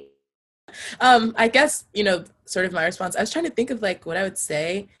journey. I guess, sort of my response, I was trying to think of like what I would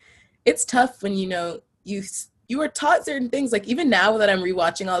say. It's tough when, you were taught certain things, like even now that I'm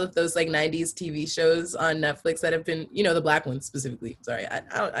rewatching all of those like 90s TV shows on Netflix that have been, the black ones specifically. Sorry, I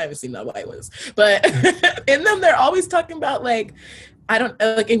haven't seen the white ones, but in them, they're always talking about like, I don't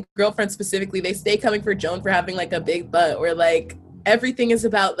like in Girlfriend specifically, they stay coming for Joan for having like a big butt, or like everything is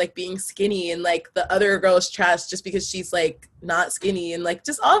about like being skinny, and like the other girl is trash just because she's like not skinny, and like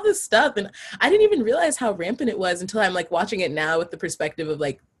just all this stuff. And I didn't even realize how rampant it was until I'm like watching it now with the perspective of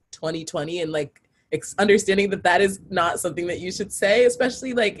like 2020, and like understanding that is not something that you should say,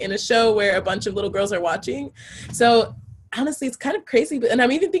 especially like in a show where a bunch of little girls are watching. So honestly, it's kind of crazy. And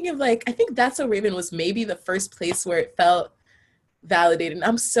I'm even thinking of like, I think That's So Raven was maybe the first place where it felt validated. And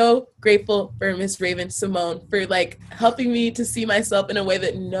I'm so grateful for Miss Raven Simone for like helping me to see myself in a way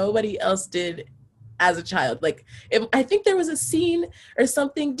that nobody else did as a child. Like I think there was a scene or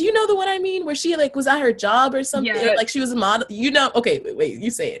something, do you know the one I mean, where she like was at her job or something, or like she was a model, okay, wait, you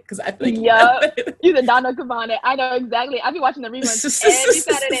say it, because I feel like you're the Donna Cavani. I know exactly. I've been watching the reruns every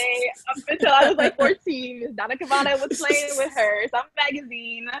Saturday up until I was like 14. Donna Cavani was playing with her some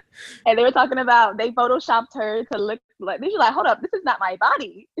magazine, and they were talking about they photoshopped her to look like, she's like, hold up, this is not my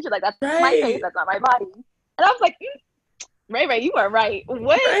body. She's like, that's my face, that's not my body. And I was like, Ray, you are right.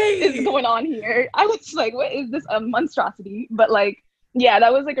 What is going on here? I was like, what is this, a monstrosity? But like, yeah,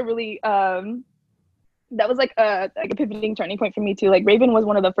 that was like a really, that was like a pivoting turning point for me too. Like Raven was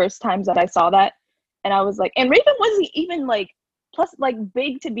one of the first times that I saw that. And I was like, and Raven wasn't even like, plus like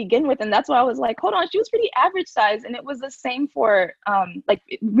big to begin with. And that's why I was like, hold on, she was pretty average size. And it was the same for like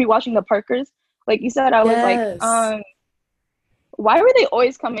rewatching the Parkers. Like you said, I was like, why were they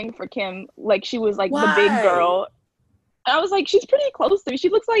always coming for Kim? Like she was like the big girl. And I was like, she's pretty close to me. She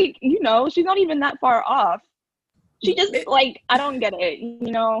looks like, she's not even that far off. She just, like, I don't get it,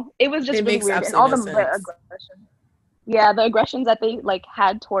 It was just really weird. And all the aggression. Yeah, the aggressions that they, like,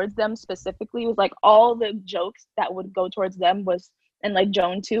 had towards them specifically was, like, all the jokes that would go towards them was, and, like,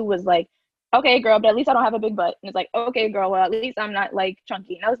 Joan, too, was like, okay, girl, but at least I don't have a big butt. And it's like, okay, girl, well, at least I'm not, like,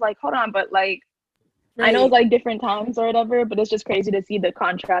 chunky. And I was like, hold on, but, like, I know it's like different times or whatever, but it's just crazy to see the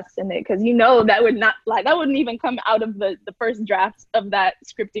contrast in it, because that would not, like, that wouldn't even come out of the first draft of that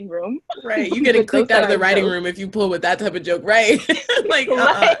scripting room. Right, you getting clicked out of the writing room if you pull with that type of joke, right? Like,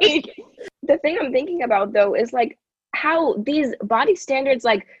 the thing I'm thinking about though is like how these body standards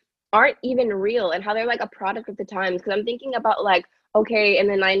like aren't even real, and how they're like a product of the times. Because I'm thinking about like, okay, in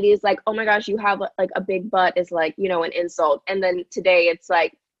the 90s, like, oh my gosh, you have like a big butt is like, an insult, and then today it's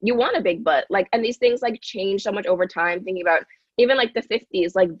like, you want a big butt, like, and these things like change so much over time. Thinking about even like the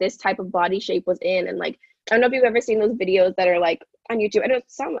 50s, like this type of body shape was in, and like, I don't know if you've ever seen those videos that are like on YouTube.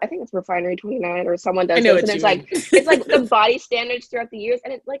 I think it's Refinery 29 or someone does this, and it's like, it's like the body standards throughout the years,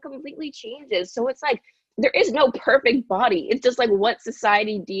 and it like completely changes. So it's like, there is no perfect body. It's just like what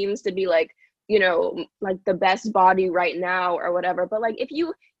society deems to be like, like the best body right now or whatever. But like, if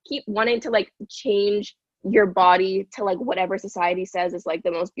you keep wanting to like change your body to like whatever society says is like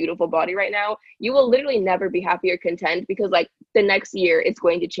the most beautiful body right now, you will literally never be happy or content, because like the next year it's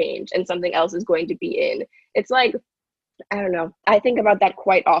going to change and something else is going to be in. It's like, I don't know, I think about that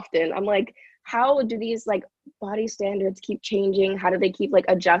quite often. I'm like, how do these like body standards keep changing? How do they keep like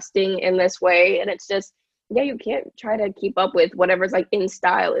adjusting in this way? And it's just, yeah, you can't try to keep up with whatever's like in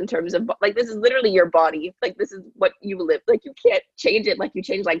style in terms of like, this is literally your body. Like, this is what you live. Like, you can't change it like you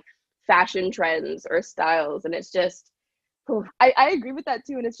change like fashion trends or styles. And it's just, I agree with that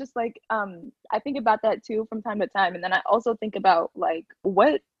too. And it's just like, I think about that too from time to time. And then I also think about like,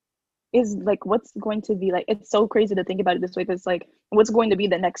 what is like, what's going to be like, it's so crazy to think about it this way, because like, what's going to be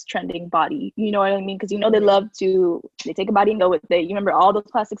the next trending body? You know what I mean? Because, you know, they take a body and go with it. You remember all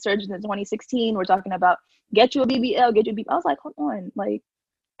those plastic surgeons in 2016 were talking about, get you a BBL, get you a BBL. I was like, hold on, like,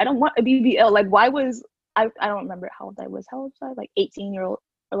 I don't want a BBL. Like, why was, I don't remember how old I was. How old was I? Like 18-year-old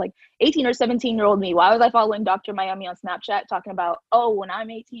or like 18 or 17-year-old me. Why was I following Dr. Miami on Snapchat talking about, oh, when I'm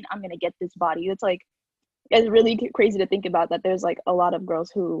 18, I'm going to get this body? It's like, it's really crazy to think about that there's like a lot of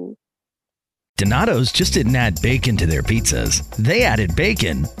girls who. Donato's just didn't add bacon to their pizzas. They added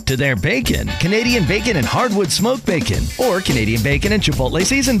bacon to their bacon. Canadian bacon and hardwood smoked bacon, or Canadian bacon and Chipotle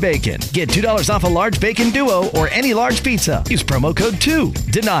seasoned bacon. Get $2 off a large bacon duo or any large pizza. Use promo code 2.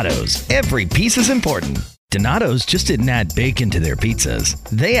 Donato's. Every piece is important. Donato's just didn't add bacon to their pizzas.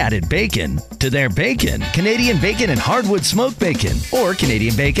 They added bacon to their bacon. Canadian bacon and hardwood smoked bacon, or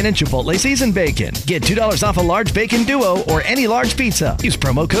Canadian bacon and Chipotle seasoned bacon. Get $2 off a large bacon duo or any large pizza. Use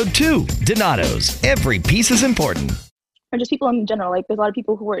promo code 2. Donato's. Every piece is important. Or just people in general, like there's a lot of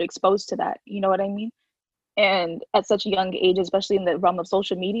people who were exposed to that, you know what I mean? And at such a young age, especially in the realm of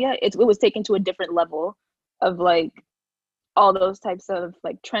social media, it was taken to a different level of like all those types of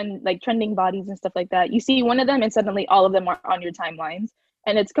like trending bodies and stuff like that. You see one of them and suddenly all of them are on your timelines,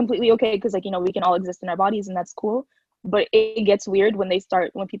 and it's completely okay because like, you know, we can all exist in our bodies and that's cool. But it gets weird when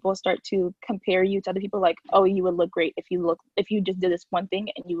people start to compare you to other people, like, oh, you would look great if you just did this one thing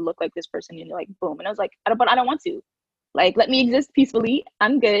and you look like this person, and you're like, boom. And I was like, I don't want to. Like, let me exist peacefully.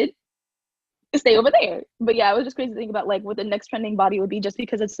 I'm good. Stay over there. But yeah, it was just crazy to think about like what the next trending body would be, just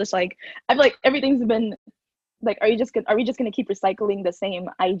because it's just like, I feel like everything's been like, are we just gonna keep recycling the same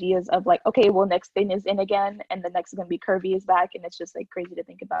ideas of like, okay, well, next thing is in again, and the next is gonna be curvy is back, and it's just like crazy to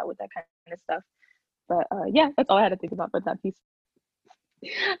think about with that kind of stuff. But yeah, that's all I had to think about with that piece.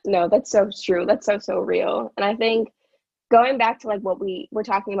 No, that's so true. That's so real. And I think going back to like what we were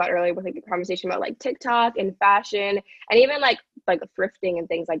talking about earlier with like the conversation about like TikTok and fashion and even like thrifting and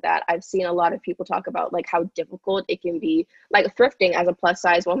things like that, I've seen a lot of people talk about like how difficult it can be, like thrifting as a plus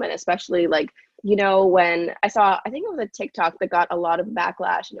size woman, especially like, you know, when I think it was a TikTok that got a lot of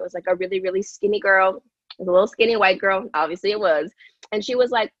backlash, and it was like a really, really skinny girl, a little skinny white girl, obviously it was, and she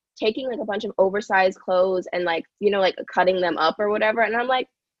was like taking like a bunch of oversized clothes and like, you know, like cutting them up or whatever. And I'm like,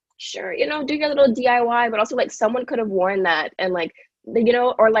 sure, you know, do your little DIY, but also like someone could have worn that. And like, you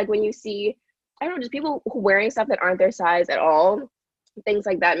know, or like when you see, I don't know, just people wearing stuff that aren't their size at all, things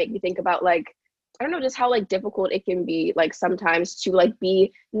like that make me think about like, I don't know, just how like difficult it can be like sometimes to like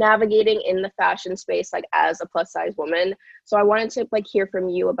be navigating in the fashion space like as a plus size woman. So I wanted to like hear from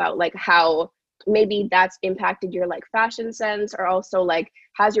you about like how maybe that's impacted your like fashion sense, or also like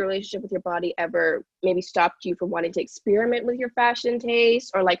has your relationship with your body ever maybe stopped you from wanting to experiment with your fashion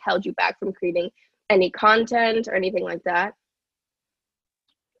taste, or like held you back from creating any content or anything like that?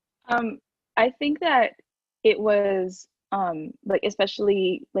 I think that it was like,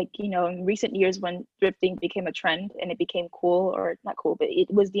 especially like, you know, in recent years when thrifting became a trend and it became cool, or not cool, but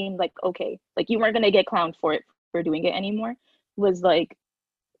it was deemed like, okay, like you weren't going to get clowned for doing it anymore, was like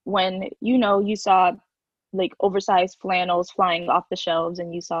when, you know, you saw like oversized flannels flying off the shelves,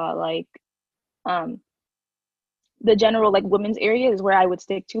 and you saw like the general like women's area is where I would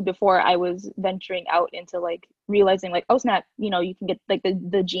stick to before I was venturing out into like realizing like, oh snap, you know, you can get like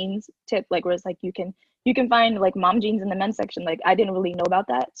the jeans tip, like where it's like you can find like mom jeans in the men's section. Like I didn't really know about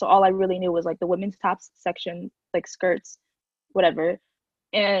that, so all I really knew was like the women's tops section, like skirts, whatever.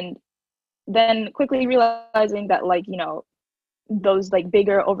 And then quickly realizing that like, you know, those like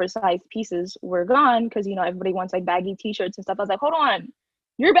bigger oversized pieces were gone, because, you know, everybody wants like baggy t-shirts and stuff. I was like, hold on,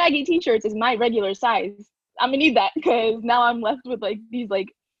 your baggy t-shirts is my regular size. I'm gonna need that, because now I'm left with like these like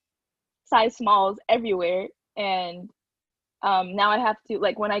size smalls everywhere. And now I have to,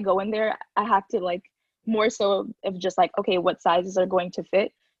 like, when I go in there, I have to like more so of just like, okay, what sizes are going to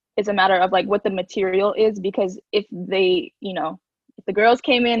fit. It's a matter of like what the material is, because if they, you know, if the girls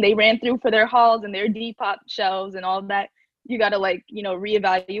came in, they ran through for their hauls and their Depop shelves and all that, you got to like, you know,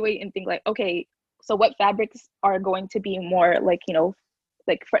 reevaluate and think like, okay, so what fabrics are going to be more like, you know,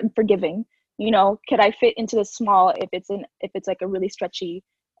 like forgiving, you know, could I fit into the small if it's like a really stretchy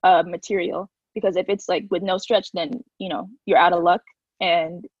material? Because if it's like with no stretch, then, you know, you're out of luck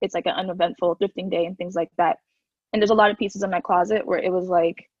and it's like an uneventful thrifting day and things like that. And there's a lot of pieces in my closet where it was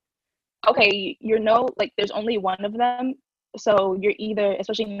like, okay, like there's only one of them. So you're either,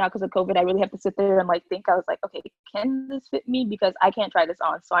 especially now because of COVID, I really have to sit there and like think. I was like, okay, can this fit me? Because I can't try this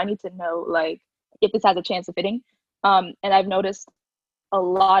on. So I need to know like if this has a chance of fitting. And I've noticed a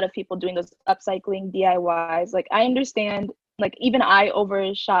lot of people doing those upcycling DIYs. Like I understand, like even I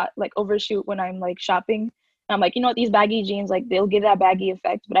overshoot when I'm like shopping. And I'm like, you know what, these baggy jeans, like they'll give that baggy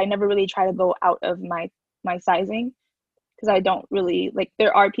effect, but I never really try to go out of my sizing because I don't really like.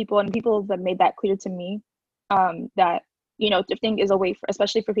 There are people that made that clear to me, that thrifting is a way for,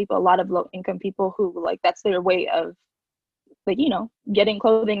 especially for people, a lot of low income people who like that's their way of like getting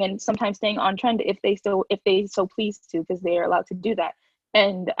clothing and sometimes staying on trend if they so please to, because they are allowed to do that.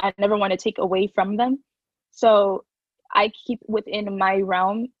 And I never want to take away from them, so I keep within my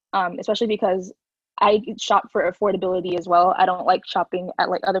realm, especially because I shop for affordability as well. I don't like shopping at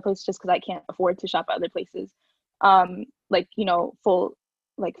like other places just because I can't afford to shop at other places, like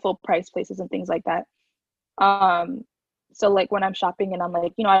full price places and things like that. So like when I'm shopping and I'm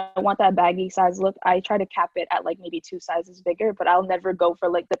like, I want that baggy size look, I try to cap it at like maybe 2 sizes bigger, but I'll never go for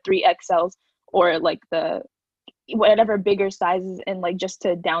like the 3XLs or like the whatever bigger sizes, and like just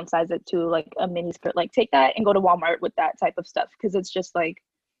to downsize it to like a mini skirt. Like take that and go to Walmart with that type of stuff, because it's just like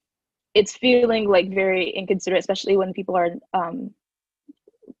it's feeling like very inconsiderate, especially when people are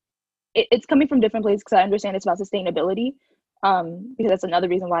it's coming from different places, because I understand it's about sustainability, because that's another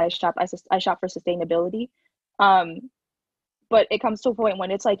reason why I shop for sustainability. But it comes to a point when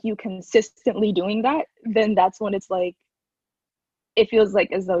it's like you consistently doing that, then that's when it's like it feels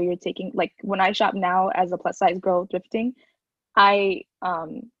like as though you're taking, like when I shop now as a plus size girl thrifting, I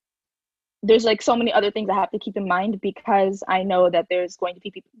there's like so many other things I have to keep in mind, because I know that there's going to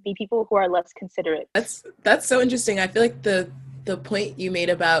be people who are less considerate. That's so interesting. I feel like the point you made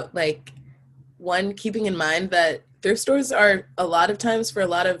about like one, keeping in mind that thrift stores are a lot of times for a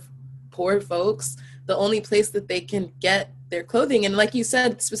lot of poor folks the only place that they can get their clothing. And like you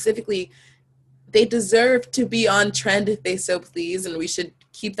said, specifically, they deserve to be on trend if they so please. And we should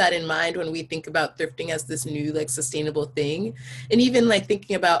keep that in mind when we think about thrifting as this new like sustainable thing. And even like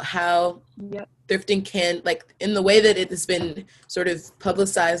thinking about how thrifting can, like in the way that it has been sort of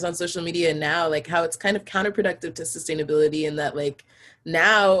publicized on social media now, like how it's kind of counterproductive to sustainability, and that like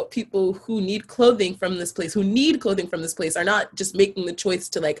now people who need clothing from this place are not just making the choice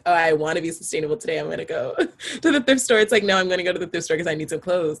to like, oh, I want to be sustainable today, I'm going to go to the thrift store. It's like, no, I'm going to go to the thrift store because I need some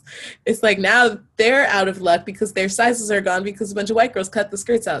clothes. It's like now they're out of luck because their sizes are gone because a bunch of white girls cut the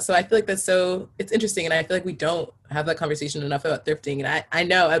skirts out. So I feel like it's interesting. And I feel like we don't have that conversation enough about thrifting. And I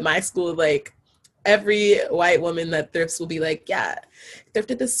know at my school, like every white woman that thrifts will be like, yeah,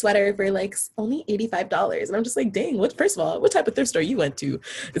 thrifted this sweater for like only $85. And I'm just like, dang, first of all, what type of thrift store you went to?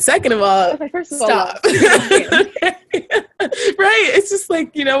 And second of all, stop. Right? It's just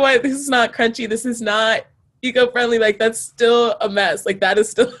like, you know what? This is not crunchy. This is not eco-friendly. Like that's still a mess. Like that is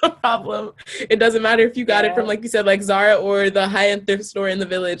still a problem. It doesn't matter if you got it from, like you said, like Zara or the high-end thrift store in the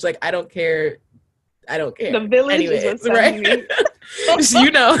village. Like I don't care. The village anyways, is what's right?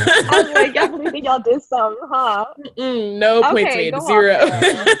 You know. I was like, I really think y'all did some, huh? No points made. 0.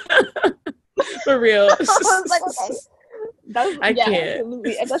 For real. I was like, okay. I can't.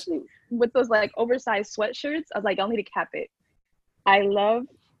 Absolutely. Especially with those like oversized sweatshirts. I was like, y'all need to cap it. I love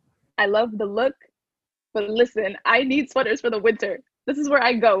the look, but listen, I need sweaters for the winter. This is where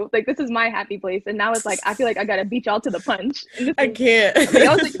I go. Like, this is my happy place. And now it's like, I feel like I gotta beat y'all to the punch. I can't.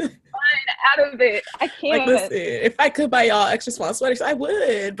 I was like, out of it. I can't. Like, listen, if I could buy y'all extra small sweaters, I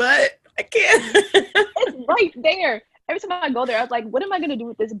would, but I can't. It's right there. Every time I go there, I was like, what am I gonna do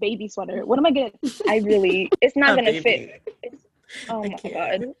with this baby sweater? What am I gonna? It's not gonna fit. Oh my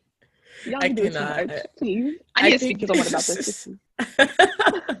god. Y'all I cannot. Please. I need to speak to someone about this.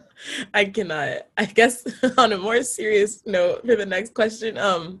 I cannot. I guess on a more serious note for the next question,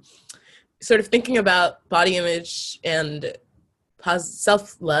 sort of thinking about body image and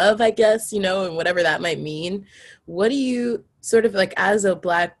self-love, I guess, and whatever that might mean. What do you sort of like as a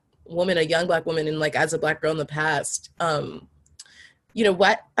Black woman, a young Black woman, and like as a Black girl in the past,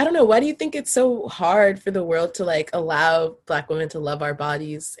 what, I don't know, why do you think it's so hard for the world to like allow Black women to love our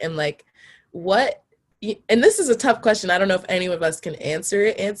bodies? And like and this is a tough question. I don't know if any of us can answer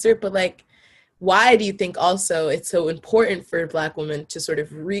it, but like, why do you think also it's so important for Black women to sort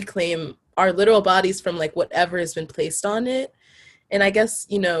of reclaim our literal bodies from like whatever has been placed on it? And I guess,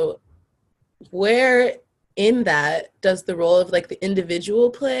 where in that does the role of like the individual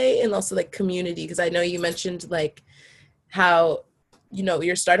play, and also like community? Because I know you mentioned like how,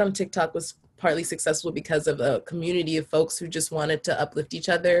 your start on TikTok was partly successful because of a community of folks who just wanted to uplift each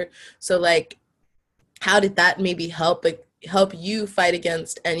other. So like, how did that maybe help like help you fight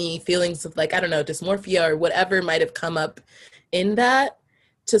against any feelings of like, I don't know, dysmorphia or whatever might have come up in that,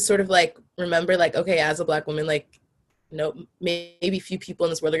 to sort of like remember like, okay, as a Black woman, like, you know, maybe few people in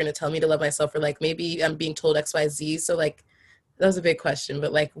this world are going to tell me to love myself, or like maybe I'm being told XYZ. So like, that was a big question,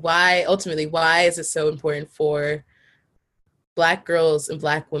 but like, why is it so important for Black girls and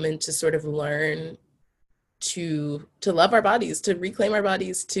Black women to sort of learn to love our bodies, to reclaim our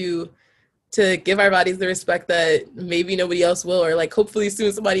bodies, to give our bodies the respect that maybe nobody else will, or like hopefully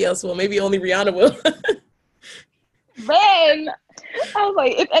soon somebody else will, maybe only Rihanna will. Man, I was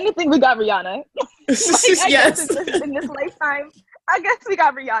like, if anything, we got Rihanna. Like, Yes. In this lifetime, I guess we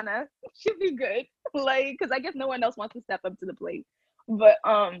got Rihanna. She'd be good. Like, because I guess no one else wants to step up to the plate. But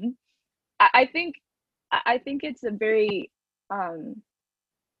I think it's a very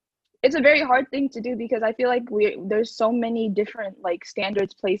hard thing to do, because I feel like there's so many different like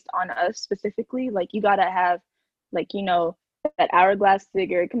standards placed on us specifically. Like, you gotta have, like, you know, that hourglass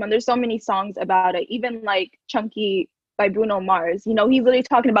figure. Come on, there's so many songs about it. Even like Chunky by Bruno Mars, you know, he's literally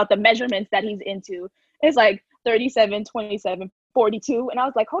talking about the measurements that he's into. It's like 37, 27, 42. And I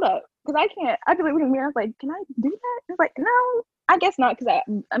was like, hold up, because I feel like looking at me, I was like, can I do that? It's like, no, I guess not, because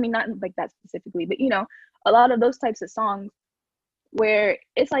I mean, not like that specifically, but you know, a lot of those types of songs where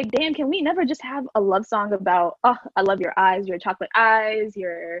it's like, damn, can we never just have a love song about, oh, I love your eyes, your chocolate eyes,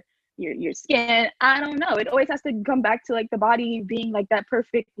 your skin? I don't know. It always has to come back to like the body being like that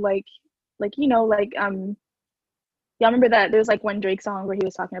perfect, like you know, like y'all remember that there's like one Drake song where he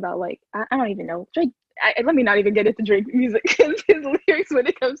was talking about like, I don't even know, Drake. Let me not even get into Drake music, because his lyrics when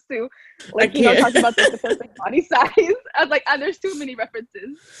it comes to like, you know, talking about the perfect body size. I was like, there's too many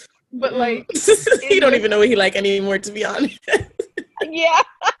references. But like, you don't even know what he like anymore, to be honest. Yeah.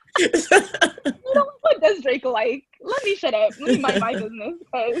 You know what does Drake like? Let me shut up. Let me mind my business.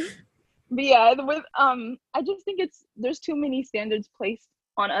 But yeah, with I just think there's too many standards placed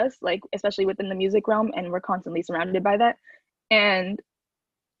on us, like especially within the music realm, and we're constantly surrounded by that. And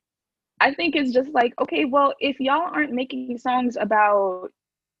I think it's just like, okay, well, if y'all aren't making songs about,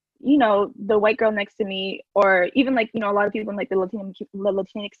 you know, the white girl next to me, or even like, you know, a lot of people in like the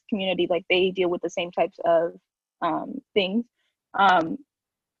Latinx community, like they deal with the same types of things.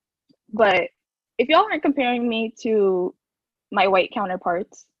 But if y'all aren't comparing me to my white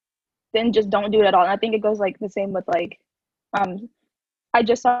counterparts, then just don't do it at all. And I think it goes like the same with like, I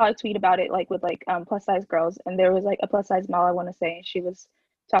just saw a tweet about it, like with like plus size girls, and there was like a plus size model, I want to say, and she was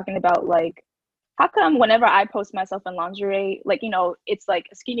talking about like, how come whenever I post myself in lingerie, like, you know, it's like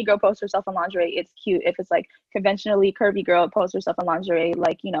a skinny girl posts herself in lingerie, it's cute. If it's like conventionally curvy girl posts herself in lingerie,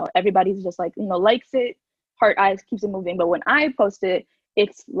 like, you know, everybody's just like, you know, likes it, heart eyes, keeps it moving. But when I post it,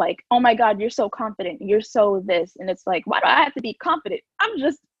 it's like, oh my God, you're so confident, you're so this. And it's like, why do I have to be confident? I'm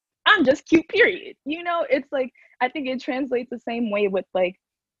just cute, period. You know, it's like, I think it translates the same way with like,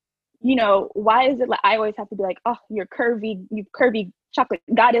 you know, why is it like I always have to be like, oh, you're curvy, you curvy chocolate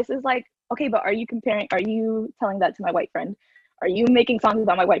goddess? Is like, okay, but are you telling that to my white friend? Are you making songs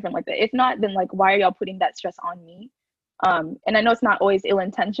about my white friend like that? If not, then like, why are y'all putting that stress on me? And I know it's not always ill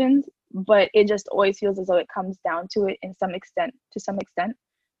intentions, but it just always feels as though it comes down to it to some extent,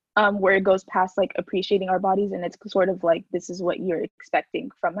 where it goes past like appreciating our bodies, and it's sort of like, this is what you're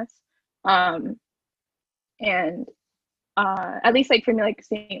expecting from us. And at least like for me, like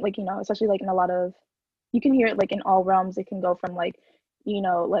seeing like, you know, especially like in a lot of, you can hear it like in all realms. It can go from like, you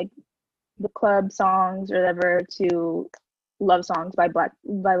know, like the club songs or whatever to love songs by black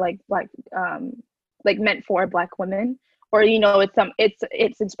like meant for Black women, or, you know,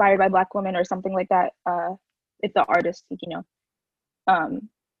 it's inspired by Black women or something like that. If the artist, you know,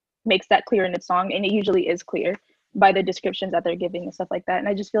 makes that clear in its song, and it usually is clear by the descriptions that they're giving and stuff like that. And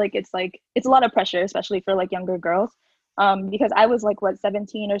I just feel like it's a lot of pressure, especially for like younger girls, because I was like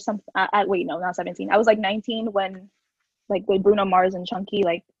 17 or something. Wait, no, not 17. I was like 19 when like with Bruno Mars and Chunky,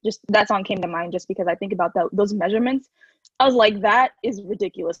 like just that song came to mind, just because I think about those measurements. I was like, that is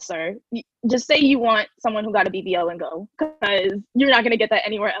ridiculous, sir. Just say you want someone who got a BBL and go, because you're not gonna get that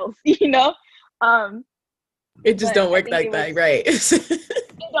anywhere else, you know. It just don't work like that, right?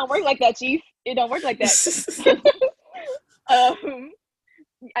 It don't work like that, Chief. It don't work like that.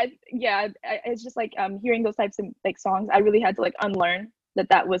 It's just like hearing those types of like songs, I really had to like unlearn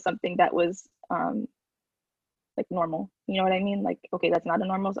that was something that was like normal. You know what I mean? Like, okay, that's not a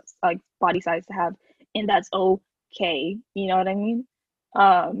normal like body size to have, and that's okay. You know what I mean?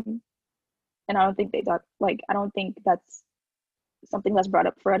 And I don't think I don't think that's something that's brought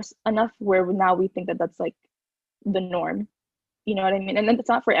up for us enough, where now we think that that's like the norm. You know what I mean? And then it's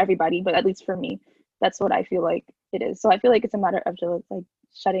not for everybody, but at least for me, that's what I feel like it is. So I feel like it's a matter of just like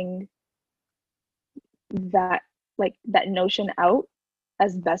shutting that like that notion out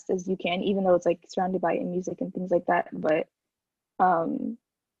as best as you can, even though it's like surrounded by music and things like that. But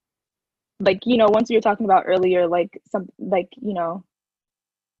like, you know, once you were talking about earlier, like some like, you know,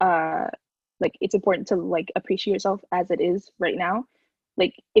 like it's important to like appreciate yourself as it is right now.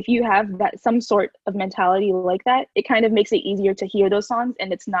 Like if you have that some sort of mentality like that, it kind of makes it easier to hear those songs,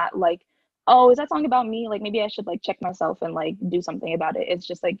 and it's not like, oh, is that song about me? Like maybe I should like check myself and like do something about it. It's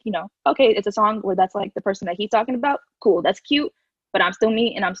just like, you know, okay, it's a song where that's like the person that he's talking about. Cool, that's cute, but I'm still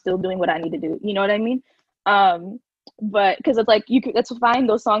me and I'm still doing what I need to do. You know what I mean? But because it's like you could, that's fine.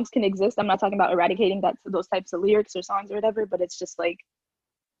 Those songs can exist. I'm not talking about eradicating those types of lyrics or songs or whatever. But it's just like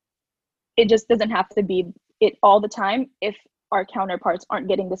it just doesn't have to be it all the time if our counterparts aren't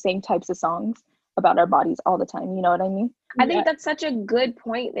getting the same types of songs about our bodies all the time. You know what I mean? I think that's such a good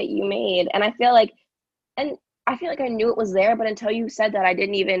point that you made. And I feel like I knew it was there, but until you said that, I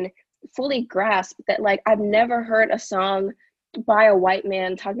didn't even fully grasp that. Like, I've never heard a song by a white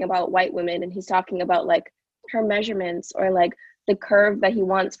man talking about white women, and he's talking about like her measurements or like the curve that he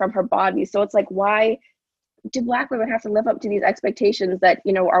wants from her body. So it's like, why do Black women have to live up to these expectations that,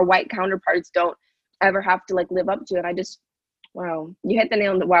 you know, our white counterparts don't ever have to like live up to? And I just, wow, you hit the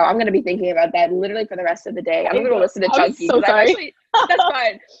nail on the, wow, I'm going to be thinking about that literally for the rest of the day. I'm going to go listen to Chunky. So sorry. That's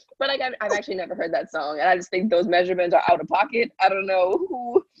fine. But like, I've actually never heard that song. And I just think those measurements are out of pocket. I don't know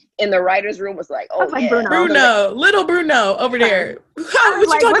who in the writer's room was like, oh, like, yeah. Little Bruno over there. What you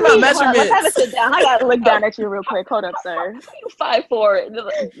like, talking about measurements? Let's have a sit down. I got to look down at you real quick. Hold up, sir.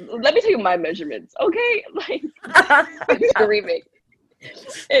 5'4". Let me tell you my measurements, okay? Like, screaming.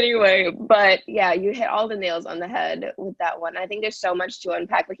 Anyway, but yeah, you hit all the nails on the head with that one. I think there's so much to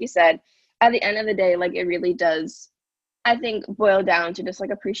unpack. Like you said, at the end of the day, like it really does, I think, boil down to just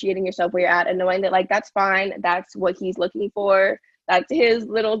like appreciating yourself where you're at and knowing that like that's fine. That's what he's looking for. That's his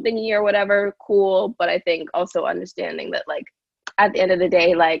little thingy or whatever. Cool. But I think also understanding that like at the end of the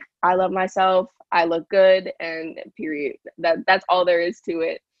day, like I love myself. I look good, and period. That's all there is to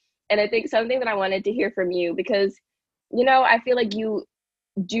it. And I think something that I wanted to hear from you, because, you know, I feel like you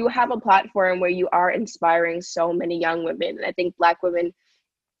do have a platform where you are inspiring so many young women. And I think Black women,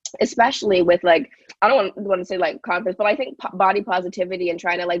 especially with like, I don't want to say like confidence, but I think body positivity and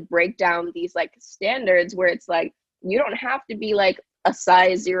trying to like break down these like standards where it's like, you don't have to be like a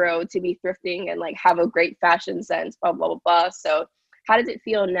size 0 to be thrifting and like have a great fashion sense, blah, blah, blah, blah. So how does it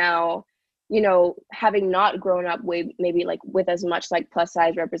feel now, you know, having not grown up with maybe like with as much like plus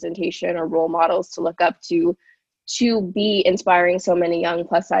size representation or role models to look up to be inspiring so many young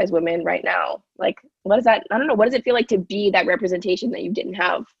plus size women right now? Like, what is that? I don't know. What does it feel like to be that representation that you didn't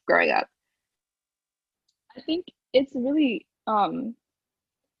have growing up? I think it's really fun.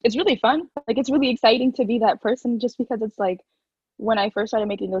 Like, it's really exciting to be that person, just because it's like, when I first started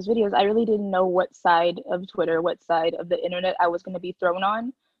making those videos, I really didn't know what side of Twitter, what side of the internet I was going to be thrown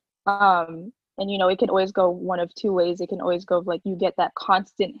on. And, you know, it can always go one of two ways. It can always go like you get that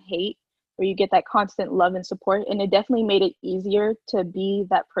constant hate, or you get that constant love and support. And it definitely made it easier to be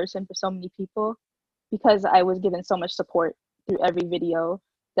that person for so many people, because I was given so much support through every video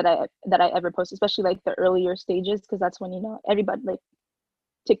that I ever posted, especially like the earlier stages, because that's when, you know, everybody, like,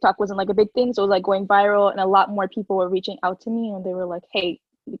 TikTok wasn't like a big thing, so it was like going viral, and a lot more people were reaching out to me, and they were like, hey,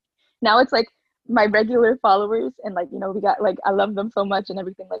 now it's like my regular followers, and like, you know, we got like, I love them so much and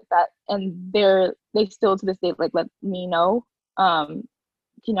everything like that, and they still to this day like let me know,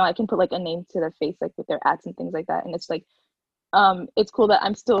 you know, I can put like a name to their face, like with their ads and things like that. And it's like, it's cool that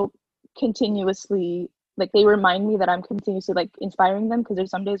I'm still continuously, like, they remind me that I'm continuously like inspiring them, because there's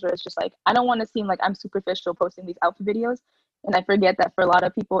some days where it's just like, I don't want to seem like I'm superficial posting these outfit videos. And I forget that for a lot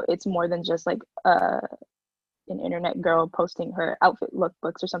of people, it's more than just like an internet girl posting her outfit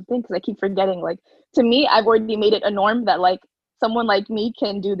lookbooks or something. Because I keep forgetting, like, to me, I've already made it a norm that like someone like me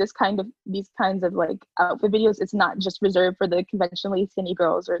can do these kinds of like outfit videos. It's not just reserved for the conventionally skinny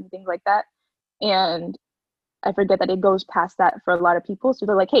girls or things like that. And I forget that it goes past that for a lot of people. So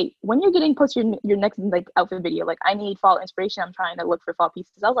they're like, hey, when you're getting post your next like outfit video, like, I need fall inspiration. I'm trying to look for fall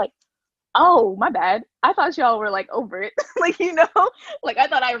pieces. I was like, oh, my bad. I thought y'all were like over it. Like, you know, like I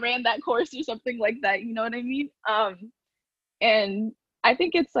thought I ran that course or something like that. You know what I mean? And I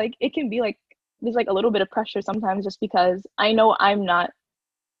think it's like, it can be like, there's like a little bit of pressure sometimes, just because I know I'm not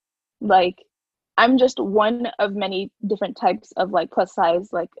like, I'm just one of many different types of like plus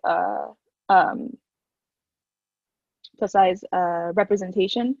size, like, plus size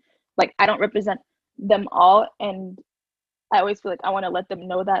representation. Like, I don't represent them all. And I always feel like I want to let them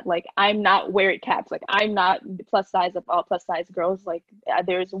know that, like, I'm not wear it caps. Like, I'm not the plus size of all plus size girls. Like,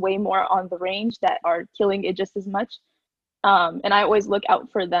 there's way more on the range that are killing it just as much. And I always look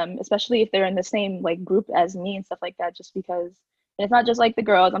out for them, especially if they're in the same like group as me and stuff like that, just because, and it's not just like the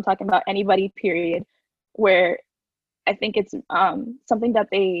girls, I'm talking about anybody, period, where I think it's something that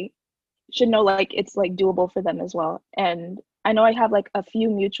they should know, like it's like doable for them as well. And I know I have like a few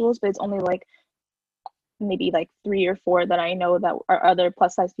mutuals, but it's only like maybe like 3 or 4 that I know that are other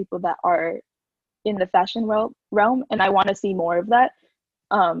plus size people that are in the fashion realm, and I want to see more of that.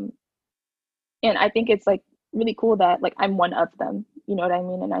 And I think it's like really cool that like I'm one of them, you know what I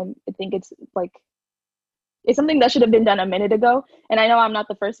mean? And I think it's like, it's something that should have been done a minute ago. And I know I'm not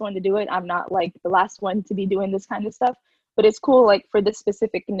the first one to do it. I'm not like the last one to be doing this kind of stuff, but it's cool like for this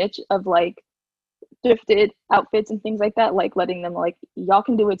specific niche of like thrifted outfits and things like that, like letting them like, y'all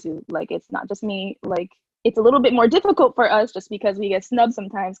can do it too. Like, it's not just me. Like, it's a little bit more difficult for us just because we get snubbed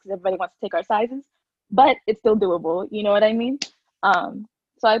sometimes because everybody wants to take our sizes, but it's still doable. You know what I mean?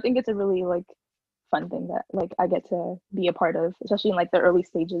 So I think it's a really like fun thing that like I get to be a part of, especially in like the early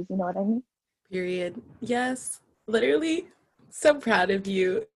stages. You know what I mean? Period. Yes. Literally. So proud of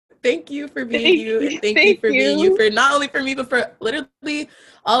you. Thank you for being you. And thank you for being you for not only for me, but for literally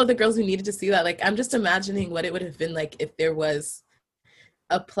all of the girls who needed to see that. Like, I'm just imagining what it would have been like if there was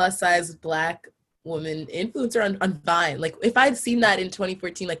a plus size Black woman influencer on Vine. Like, if I'd seen that in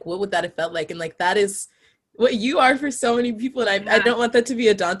 2014, like, what would that have felt like? And like, that is what you are for so many people. And I don't want that to be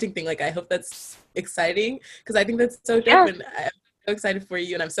a daunting thing. Like, I hope that's exciting because I think that's so dope. And I'm so excited for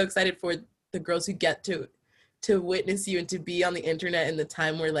you. And I'm so excited for the girls who get to witness you and to be on the internet in the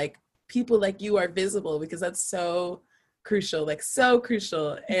time where like people like you are visible, because that's so crucial, like so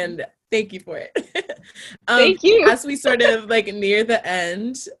crucial. And thank you for it. Thank you. As we sort of like near the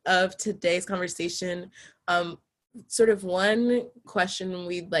end of today's conversation, sort of one question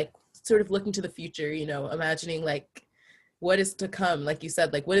we'd like sort of looking to the future, you know, imagining like what is to come, like you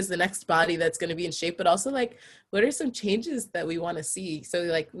said, like what is the next Bawdy that's going to be in shape, but also like what are some changes that we want to see? So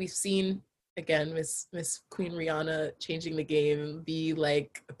like we've seen again Miss Queen Rihanna changing the game, be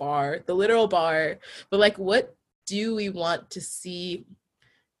like bar, the literal bar, but like what do we want to see?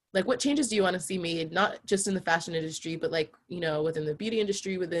 Like what changes do you want to see made, not just in the fashion industry, but like, you know, within the beauty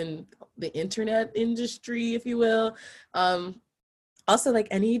industry, within the internet industry, if you will? Also, like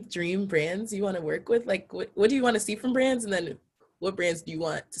any dream brands you want to work with, like what do you want to see from brands, and then what brands do you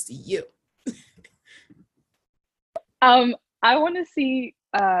want to see you? I want to see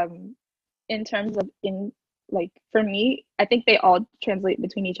in terms of like for me, I think they all translate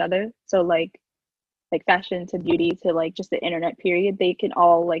between each other. So like fashion to beauty to like just the internet period, they can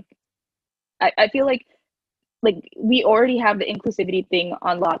all like I feel like we already have the inclusivity thing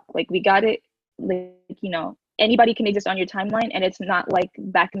on lock. Like we got it, like, you know, anybody can exist on your timeline, and it's not like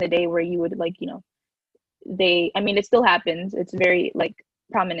back in the day where you would like, you know, I mean it still happens, it's very like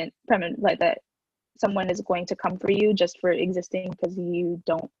prominent like that someone is going to come for you just for existing because you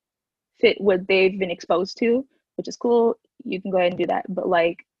don't fit what they've been exposed to, which is cool, you can go ahead and do that. But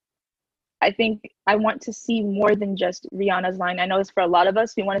like I think I want to see more than just Rihanna's line. I know it's for a lot of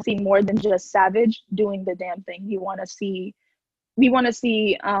us, we want to see more than just Savage doing the damn thing. We want to see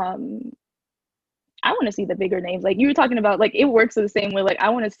I want to see the bigger names. Like you were talking about, like it works the same way. Like I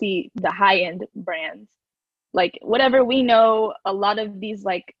want to see the high-end brands, like whatever we know, a lot of these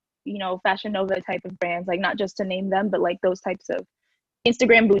like, you know, Fashion Nova type of brands, like not just to name them, but like those types of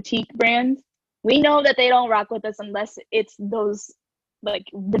Instagram boutique brands. We know that they don't rock with us unless it's those like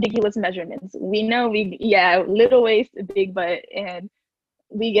ridiculous measurements. We know little waist, big butt, and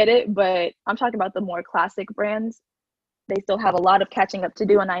we get it. But I'm talking about the more classic brands. They still have a lot of catching up to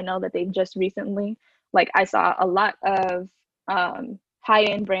do, and I know that they've just recently, like I saw a lot of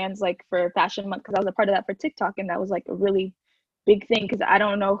high-end brands like for Fashion Month, because I was a part of that for TikTok, and that was like a really big thing because I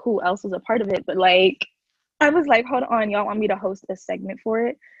don't know who else was a part of it, but like I was like, hold on, y'all want me to host a segment for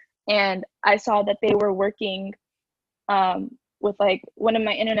it? And I saw that they were working with like one of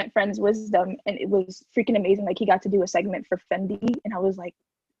my internet friends, Wisdom, and it was freaking amazing. Like he got to do a segment for Fendi, and I was like,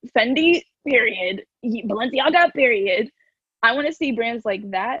 Fendi, period. Balenciaga, period. I want to see brands like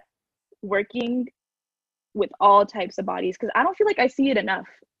that working with all types of bodies, because I don't feel like I see it enough.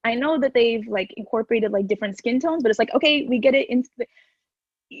 I know that they've like incorporated like different skin tones, but it's like, okay, we get it.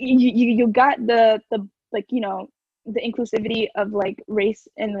 You got the like, you know, the inclusivity of like race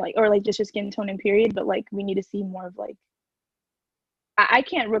and like, or like just your skin tone and period, but like we need to see more of like, I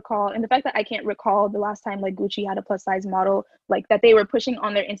can't recall, and the fact that I can't recall the last time like Gucci had a plus size model like that they were pushing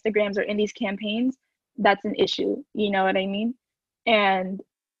on their Instagrams or in these campaigns, that's an issue, you know what I mean? And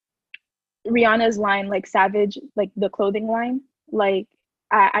Rihanna's line, like Savage, like the clothing line, like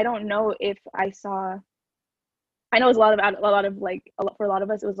I don't know if I saw, I know it's for a lot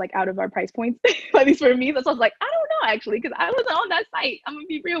of us, it was like out of our price points, at least for me. That's why I was like, I don't know. actually, because I wasn't on that site. I'm gonna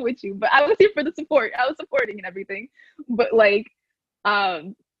be real with you, but I was here for the support. I was supporting and everything. But like,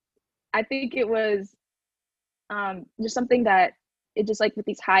 I think it was just something that it just like with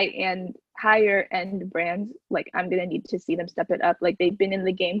these higher end brands, like I'm gonna need to see them step it up. Like they've been in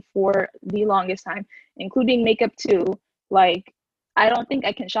the game for the longest time, including makeup too. Like I don't think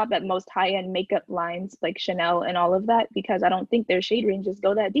I can shop at most high end makeup lines like Chanel and all of that because I don't think their shade ranges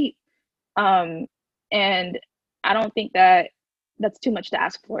go that deep. And I don't think that that's too much to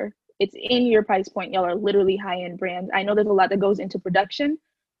ask for. It's in your price point. Y'all are literally high end brands. I know there's a lot that goes into production,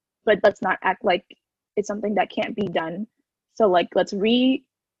 but let's not act like it's something that can't be done. So like let's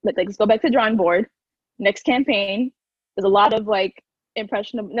go back to the drawing board. Next campaign, there's a lot of like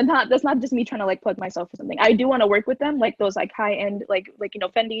impressionable. That's not just me trying to like plug myself for something. I do want to work with them, like those like high end, like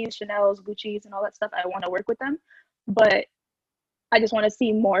Fendi's, Chanel's, Gucci's, and all that stuff. I want to work with them, but I just want to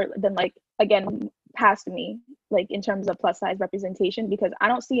see more than like again past me, like in terms of plus size representation, because I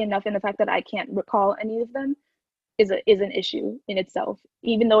don't see enough in the fact that I can't recall any of them is an issue in itself.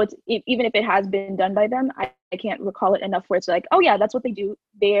 Even though even if it has been done by them, I can't recall it enough where it's like, oh yeah, that's what they do.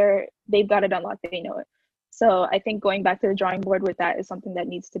 They've got it unlocked. They know it. So I think going back to the drawing board with that is something that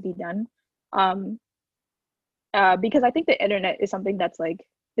needs to be done. Because I think the internet is something that's like,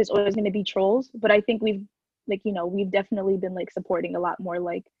 there's always going to be trolls, but I think we've definitely been like supporting a lot more.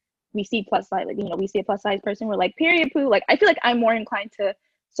 Like we see plus size, we see a plus size person, we're like, period poo. Like I feel like I'm more inclined to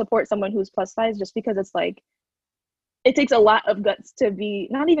support someone who's plus size just because it's like, it takes a lot of guts to be,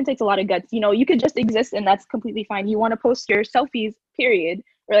 not even takes a lot of guts, you could just exist and that's completely fine. You want to post your selfies, period,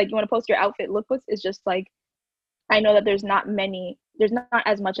 or like you want to post your outfit lookbooks. It's just like, I know that there's not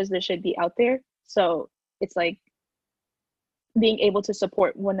as much as there should be out there. So it's like being able to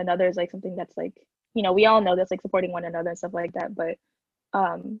support one another is like something that's like, we all know that's like supporting one another and stuff like that. But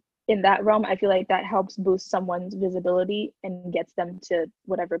in that realm, I feel like that helps boost someone's visibility and gets them to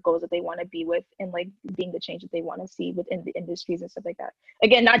whatever goals that they want to be with and like being the change that they want to see within the industries and stuff like that.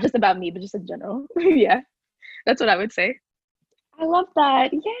 Again, not just about me, but just in general. Yeah, that's what I would say. I love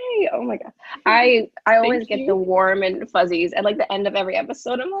that. Yay. Oh my God. I always get the warm and fuzzies at like the end of every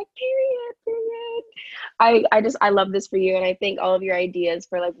episode. I'm like, period. I love this for you. And I think all of your ideas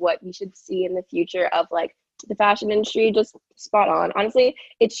for like what we should see in the future of like the fashion industry, just spot on. Honestly,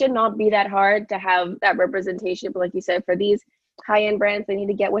 it should not be that hard to have that representation. But like you said, for these high-end brands, they need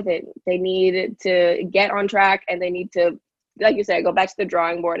to get with it. They need to get on track and they need to, like you said, go back to the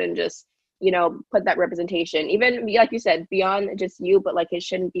drawing board and just put that representation, even like you said, beyond just you, but like it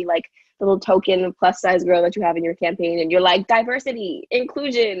shouldn't be like the little token plus size girl that you have in your campaign and you're like diversity,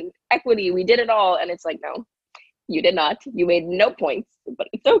 inclusion, equity, we did it all. And it's like, no, you did not. You made no points, but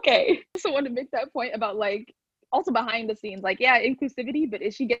it's okay. I also want to make that point about like also behind the scenes, like, yeah, inclusivity, but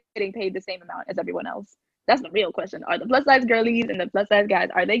is she getting paid the same amount as everyone else? That's the real question. Are the plus size girlies and the plus size guys,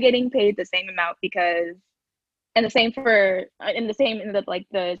 are they getting paid the same amount? Because and the same for in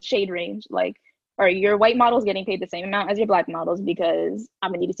the shade range, like are your white models getting paid the same amount as your black models? Because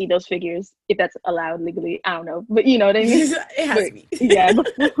I'm gonna need to see those figures if that's allowed legally. I don't know, but you know what I mean. It has to be. Yeah,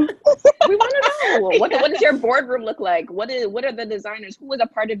 we want to know what does your boardroom look like? What are the designers? Who was a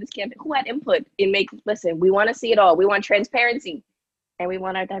part of this campaign? Who had input in listen, we want to see it all. We want transparency, and we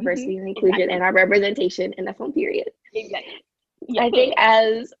want our diversity and inclusion and our representation in the film period. Exactly. I think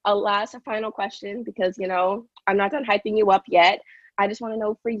as a last final question, because I'm not done hyping you up yet. I just want to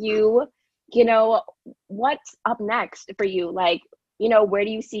know for you, what's up next for you? Like, where do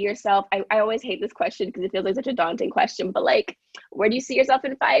you see yourself? I always hate this question because it feels like such a daunting question, but like, where do you see yourself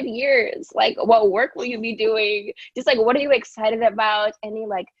in 5 years? Like, what work will you be doing? Just like, what are you excited about? Any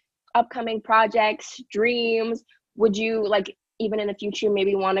like upcoming projects, dreams? Would you like, even in the future,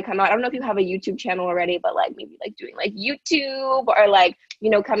 maybe want to come out? I don't know if you have a YouTube channel already, but like maybe like doing like YouTube or like,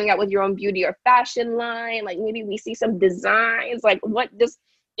 coming out with your own beauty or fashion line. Like maybe we see some designs, like what, just,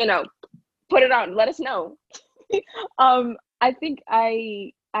 put it on, let us know. I think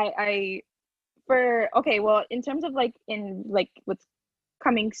in terms of like in like what's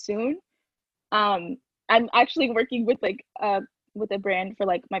coming soon, I'm actually working with a brand for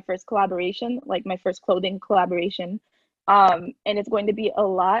like my first collaboration, like my first clothing collaboration. And it's going to be a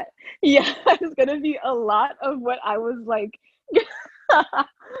lot. Yeah, it's going to be a lot of what I was like,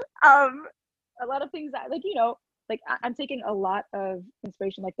 a lot of things that like, I'm taking a lot of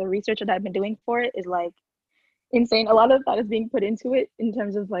inspiration. Like the research that I've been doing for it is like insane. A lot of that is being put into it in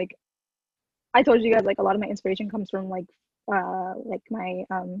terms of like, I told you guys, like a lot of my inspiration comes from like my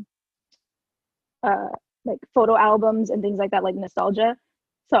like photo albums and things like that, like nostalgia.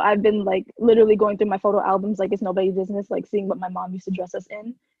 So I've been like literally going through my photo albums like it's nobody's business, like seeing what my mom used to dress us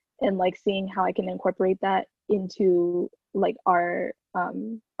in and like seeing how I can incorporate that into like our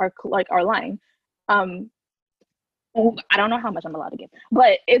line. I don't know how much I'm allowed to give,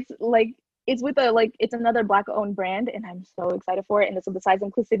 but it's with it's another Black owned brand, and I'm so excited for it. And so the size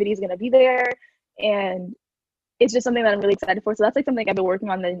inclusivity is going to be there, and it's just something that I'm really excited for. So that's like something I've been working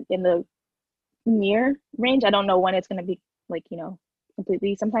on in the near range. I don't know when it's going to be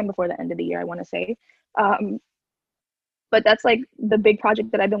completely, sometime before the end of the year, I want to say. But that's like the big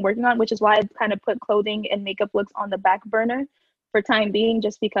project that I've been working on, which is why I've kind of put clothing and makeup looks on the back burner for time being,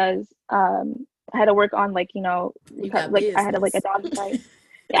 just because I had to work on I had to adopt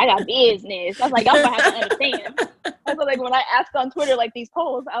yeah, I got business. I was like, y'all gonna have to understand. And so when I asked on Twitter these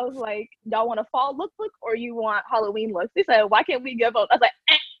polls, I was like, y'all want a fall lookbook or you want Halloween looks? They said, why can't we give both? I was like,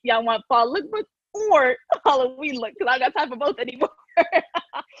 y'all want fall lookbook or Halloween look? Because I don't got time for both anymore.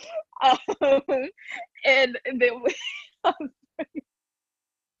 And then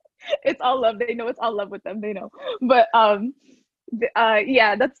it's all love. They know it's all love with them. They know. But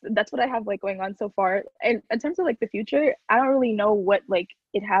yeah, that's what I have going on so far. And in terms of the future, I don't really know what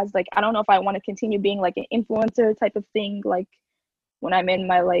it has. I don't know if I want to continue being an influencer type of thing when I'm in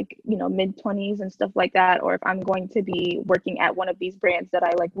my mid-20s and stuff like that, or if I'm going to be working at one of these brands that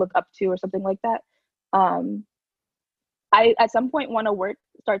I look up to or something like that. I at some point want to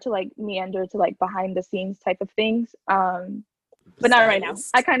start to meander to behind the scenes type of things. But not right now.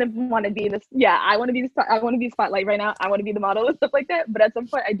 I kind of want to be this. Yeah, I want to be the spotlight right now. I want to be the model and stuff like that. But at some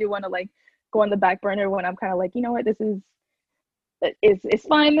point, I do want to go on the back burner when I'm kind of you know what, this is it's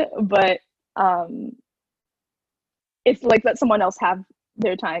fun, but it's let someone else have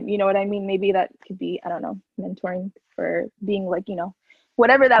their time. You know what I mean? Maybe that could be, I don't know, mentoring for being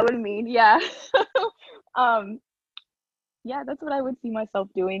whatever that would mean. Yeah. Yeah, that's what I would see myself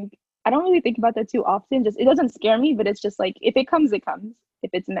doing. I don't really think about that too often. It doesn't scare me, but it's just if it comes, it comes.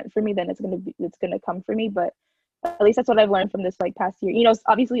 If it's meant for me, then it's gonna come for me. But at least that's what I've learned from this past year.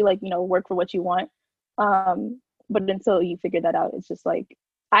 Obviously work for what you want. But until you figure that out, it's just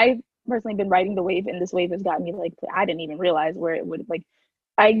I've personally been riding the wave, and this wave has gotten me I didn't even realize where it would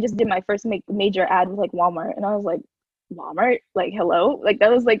I just did my first major ad with Walmart, and I was like, Walmart, hello,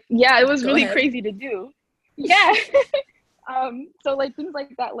 that was yeah, it was really crazy to do. Yeah. So things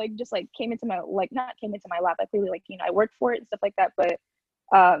like that just came into my not came into my lap. I clearly I worked for it and stuff like that, but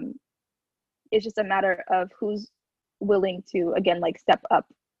it's just a matter of who's willing to again step up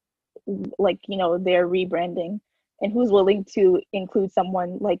their rebranding, and who's willing to include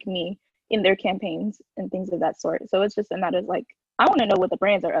someone like me in their campaigns and things of that sort. So it's just a matter of I want to know what the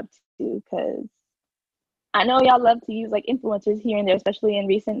brands are up to, because I know y'all love to use influencers here and there, especially in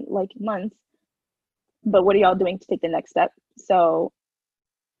recent months. But what are y'all doing to take the next step? So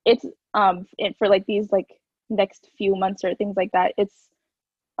it's for these next few months or things like that, it's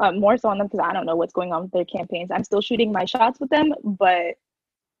more so on them, because I don't know what's going on with their campaigns. I'm still shooting my shots with them, but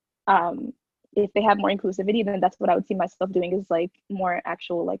if they have more inclusivity, then that's what I would see myself doing, is more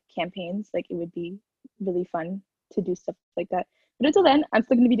actual campaigns. It would be really fun to do stuff like that. But until then, I'm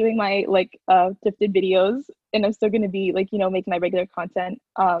still going to be doing my thrifted videos, and I'm still going to be making my regular content.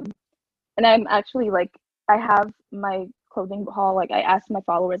 And I'm actually I have my clothing haul. I asked my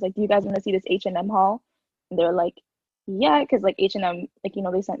followers, do you guys want to see this H&M haul? And they're like, yeah, because H&M,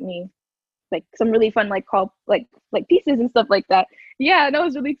 they sent me some really fun pieces and stuff like that. Yeah, and I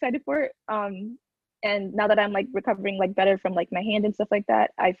was really excited for it. And now that I'm recovering better from my hand and stuff like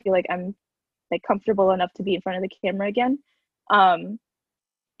that, I feel I'm comfortable enough to be in front of the camera again.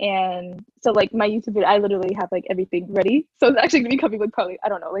 And so my YouTube video, I literally have everything ready. So it's actually gonna be coming probably, I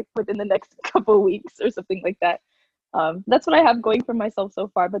don't know, within the next couple of weeks or something like that. That's what I have going for myself so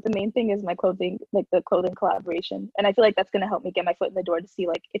far. But the main thing is my clothing, the clothing collaboration. And I feel that's gonna help me get my foot in the door to see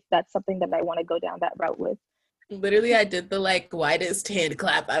if that's something that I want to go down that route with. Literally, I did the widest hand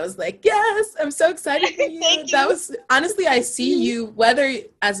clap. I was like, yes, I'm so excited for you. That was, honestly, I see you, whether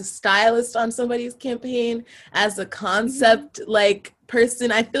as a stylist on somebody's campaign, as a concept person,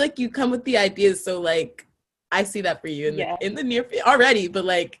 I feel you come with the ideas. So I see that for you in the near already, but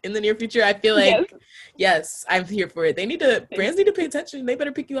in the near future, I feel yes, I'm here for it. Brands need to pay attention. They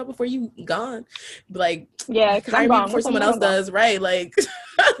better pick you up before you gone. Yeah, because I'm gone before someone else does, right?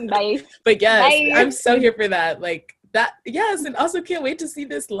 Bye. But yes, Bye. I'm so here for that. That, yes, and also can't wait to see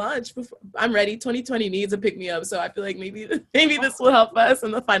this launch. I'm ready. 2020 needs a pick me up, so I feel maybe this will help us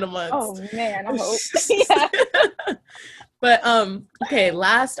in the final months. Oh man, I hope. Yeah. But okay,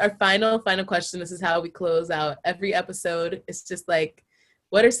 our final question. This is how we close out every episode. It's just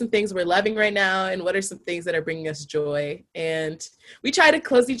what are some things we're loving right now, and what are some things that are bringing us joy? And we try to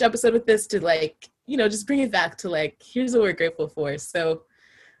close each episode with this to just bring it back to here's what we're grateful for. So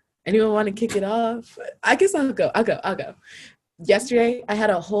Anyone want to kick it off? I guess I'll go. Yesterday, I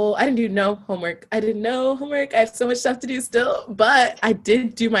didn't do no homework. I have so much stuff to do still, but I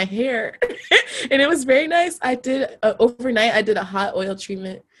did do my hair and it was very nice. I did overnight, I did a hot oil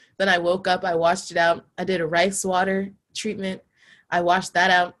treatment. Then I woke up, I washed it out. I did a rice water treatment. I washed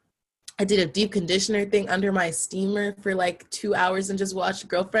that out. I did a deep conditioner thing under my steamer for like 2 hours and just watched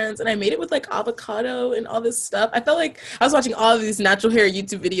Girlfriends. And I made it with like avocado and all this stuff. I felt like I was watching all of these natural hair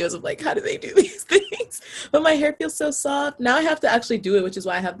YouTube videos of like, how do they do these things? But my hair feels so soft. Now I have to actually do it, which is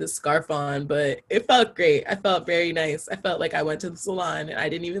why I have this scarf on. But it felt great. I felt very nice. I felt like I went to the salon and I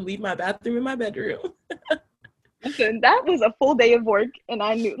didn't even leave my bathroom in my bedroom. Listen, that was a full day of work. And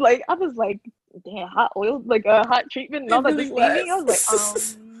I knew, like, I was like, damn, hot oil, like a hot treatment and all that. Really I was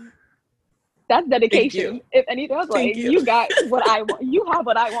like, that's dedication. If anything, I was like, you got what I want. You have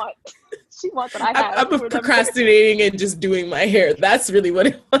what I want. She wants what I have. I'm procrastinating and just doing my hair. That's really what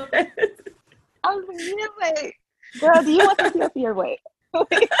it was. I was like, wait, girl, do you want to feel your way?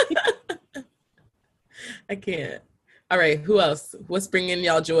 I can't. All right, who else? What's bringing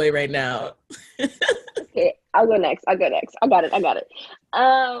y'all joy right now? Okay, I'll go next. I got it.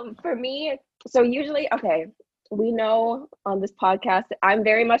 For me, so usually, okay, we know on this podcast, I'm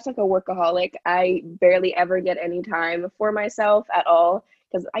very much like a workaholic. I barely ever get any time for myself at all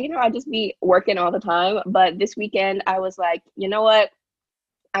because I just be working all the time. But this weekend I was like, you know what?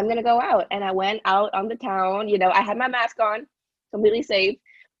 I'm going to go out. And I went out on the town. I had my mask on, completely safe.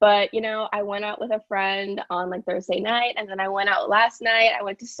 But, I went out with a friend on like Thursday night. And then I went out last night. I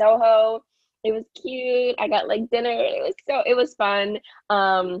went to Soho. It was cute. I got like dinner. It was fun.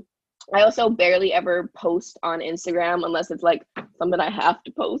 I also barely ever post on Instagram unless it's like something I have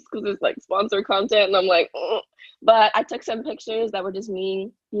to post because it's like sponsored content and I'm like, ugh. But I took some pictures that were just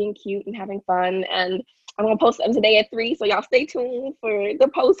me being cute and having fun, and I'm gonna post them today at 3, so y'all stay tuned for the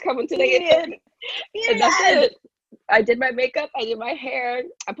post coming today at 3. And that's it. I did my makeup, I did my hair,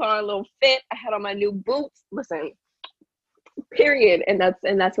 I put on a little fit, I had on my new boots. Listen, period. And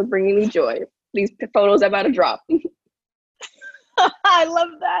that's what's bringing me joy. These photos are about to drop. I love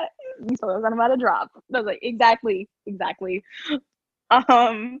that. These photos I'm about to drop. I was like, exactly.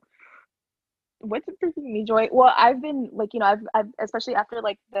 What's bringing me joy? Well, I've been like, I've especially after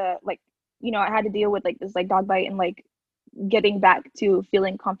like I had to deal with like this like dog bite and like getting back to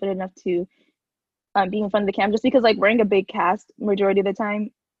feeling confident enough to being in front of the camera, just because like wearing a big cast majority of the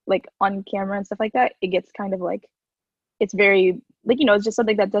time, like on camera and stuff like that, it gets kind of like, it's very like, it's just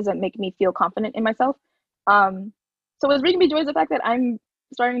something that doesn't make me feel confident in myself. So what's bringing me joy is the fact that I'm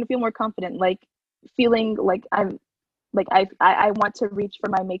starting to feel more confident, like feeling like I'm like I want to reach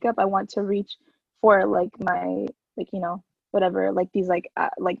for my makeup. I want to reach for like my like whatever, like these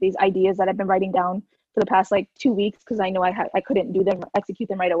these ideas that I've been writing down for the past like 2 weeks because I know I couldn't execute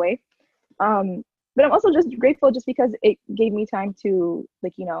them right away. But I'm also just grateful just because it gave me time to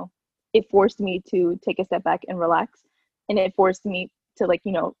like it forced me to take a step back and relax, and it forced me to like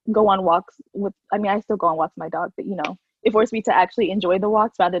go on walks with, I still go on walks with my dog, but it forced me to actually enjoy the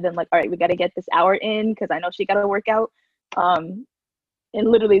walks rather than like, all right, we got to get this hour in because I know she got to work out, and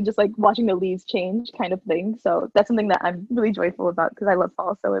literally just like watching the leaves change kind of thing. So that's something that I'm really joyful about because I love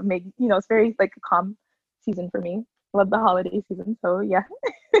fall, so it made it's very like a calm season for me. I love the holiday season, so yeah.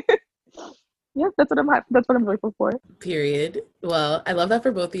 Yeah, that's what I'm joyful for. Period. Well, I love that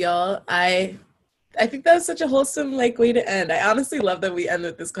for both of y'all. I think that was such a wholesome like way to end. I honestly love that we end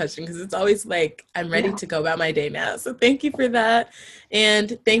with this question because it's always like, I'm ready to go about my day now. So thank you for that.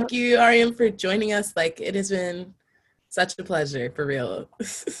 And thank you, Ariam, for joining us. Like, it has been such a pleasure, for real.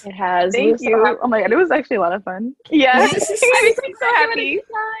 It has. Thank you. Oh my God, it was actually a lot of fun. Yeah. I'm so happy.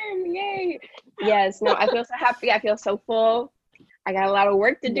 Yay. Yes, no, I feel so happy. I feel so full. I got a lot of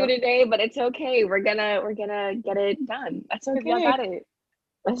work to do today, but it's okay. We're gonna get it done. That's okay. Y'all got it.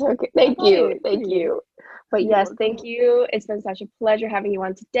 That's okay. Thank you. But yes, thank you. It's been such a pleasure having you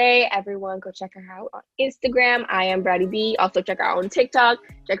on today. Everyone, go check her out on Instagram. I am Bawdy B. Also check her out on TikTok.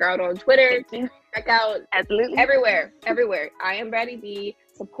 Check her out on Twitter. Check out everywhere. I am Bawdy B.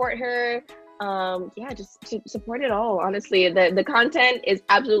 Support her. Just support it all. Honestly, the content is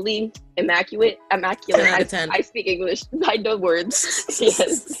absolutely immaculate. I speak English. I know words.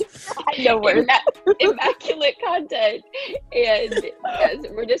 Yes, I know words. Immaculate content, and yes,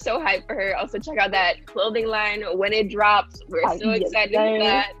 we're just so hyped for her. Also, check out that clothing line when it drops. We're so excited for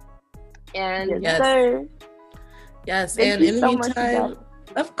that. And yes. And in the meantime,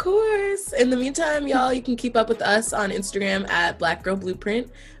 Of course. In the meantime, y'all, you can keep up with us on Instagram at Black Girl Blueprint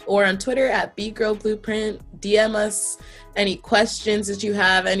or on Twitter at BGirlBlueprint. DM us any questions that you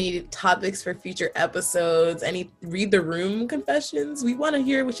have, any topics for future episodes, any Read the Room confessions. We want to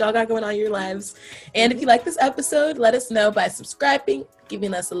hear what y'all got going on in your lives. And if you like this episode, let us know by subscribing,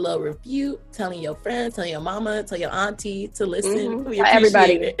 giving us a little review, telling your friends, telling your mama, tell your auntie to listen. We appreciate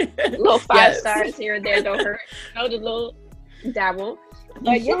everybody. it. Little 5 stars here and there don't hurt. No, the little dabble.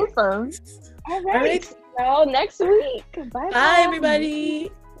 But yeah. Awesome. All right. Well, next week. Bye. Bye,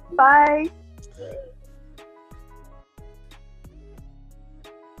 everybody. Bye.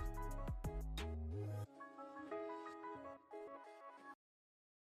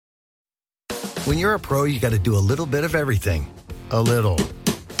 When you're a pro, you got to do a little bit of everything. A little.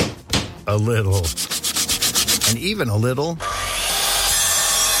 And even a little.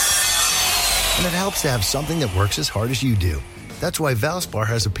 And it helps to have something that works as hard as you do. That's why Valspar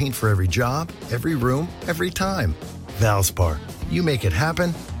has a paint for every job, every room, every time. Valspar. You make it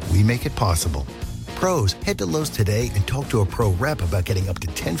happen, we make it possible. Pros, head to Lowe's today and talk to a pro rep about getting up to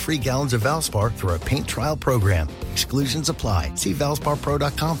 10 free gallons of Valspar through our paint trial program. Exclusions apply. See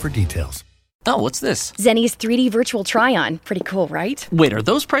ValsparPro.com for details. Oh, what's this? Zenni's 3D virtual try-on. Pretty cool, right? Wait, are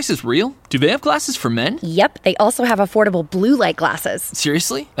those prices real? Do they have glasses for men? Yep, they also have affordable blue light glasses.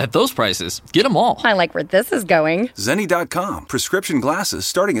 Seriously? At those prices? Get them all. I like where this is going. Zenni.com. Prescription glasses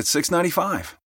starting at $6.95.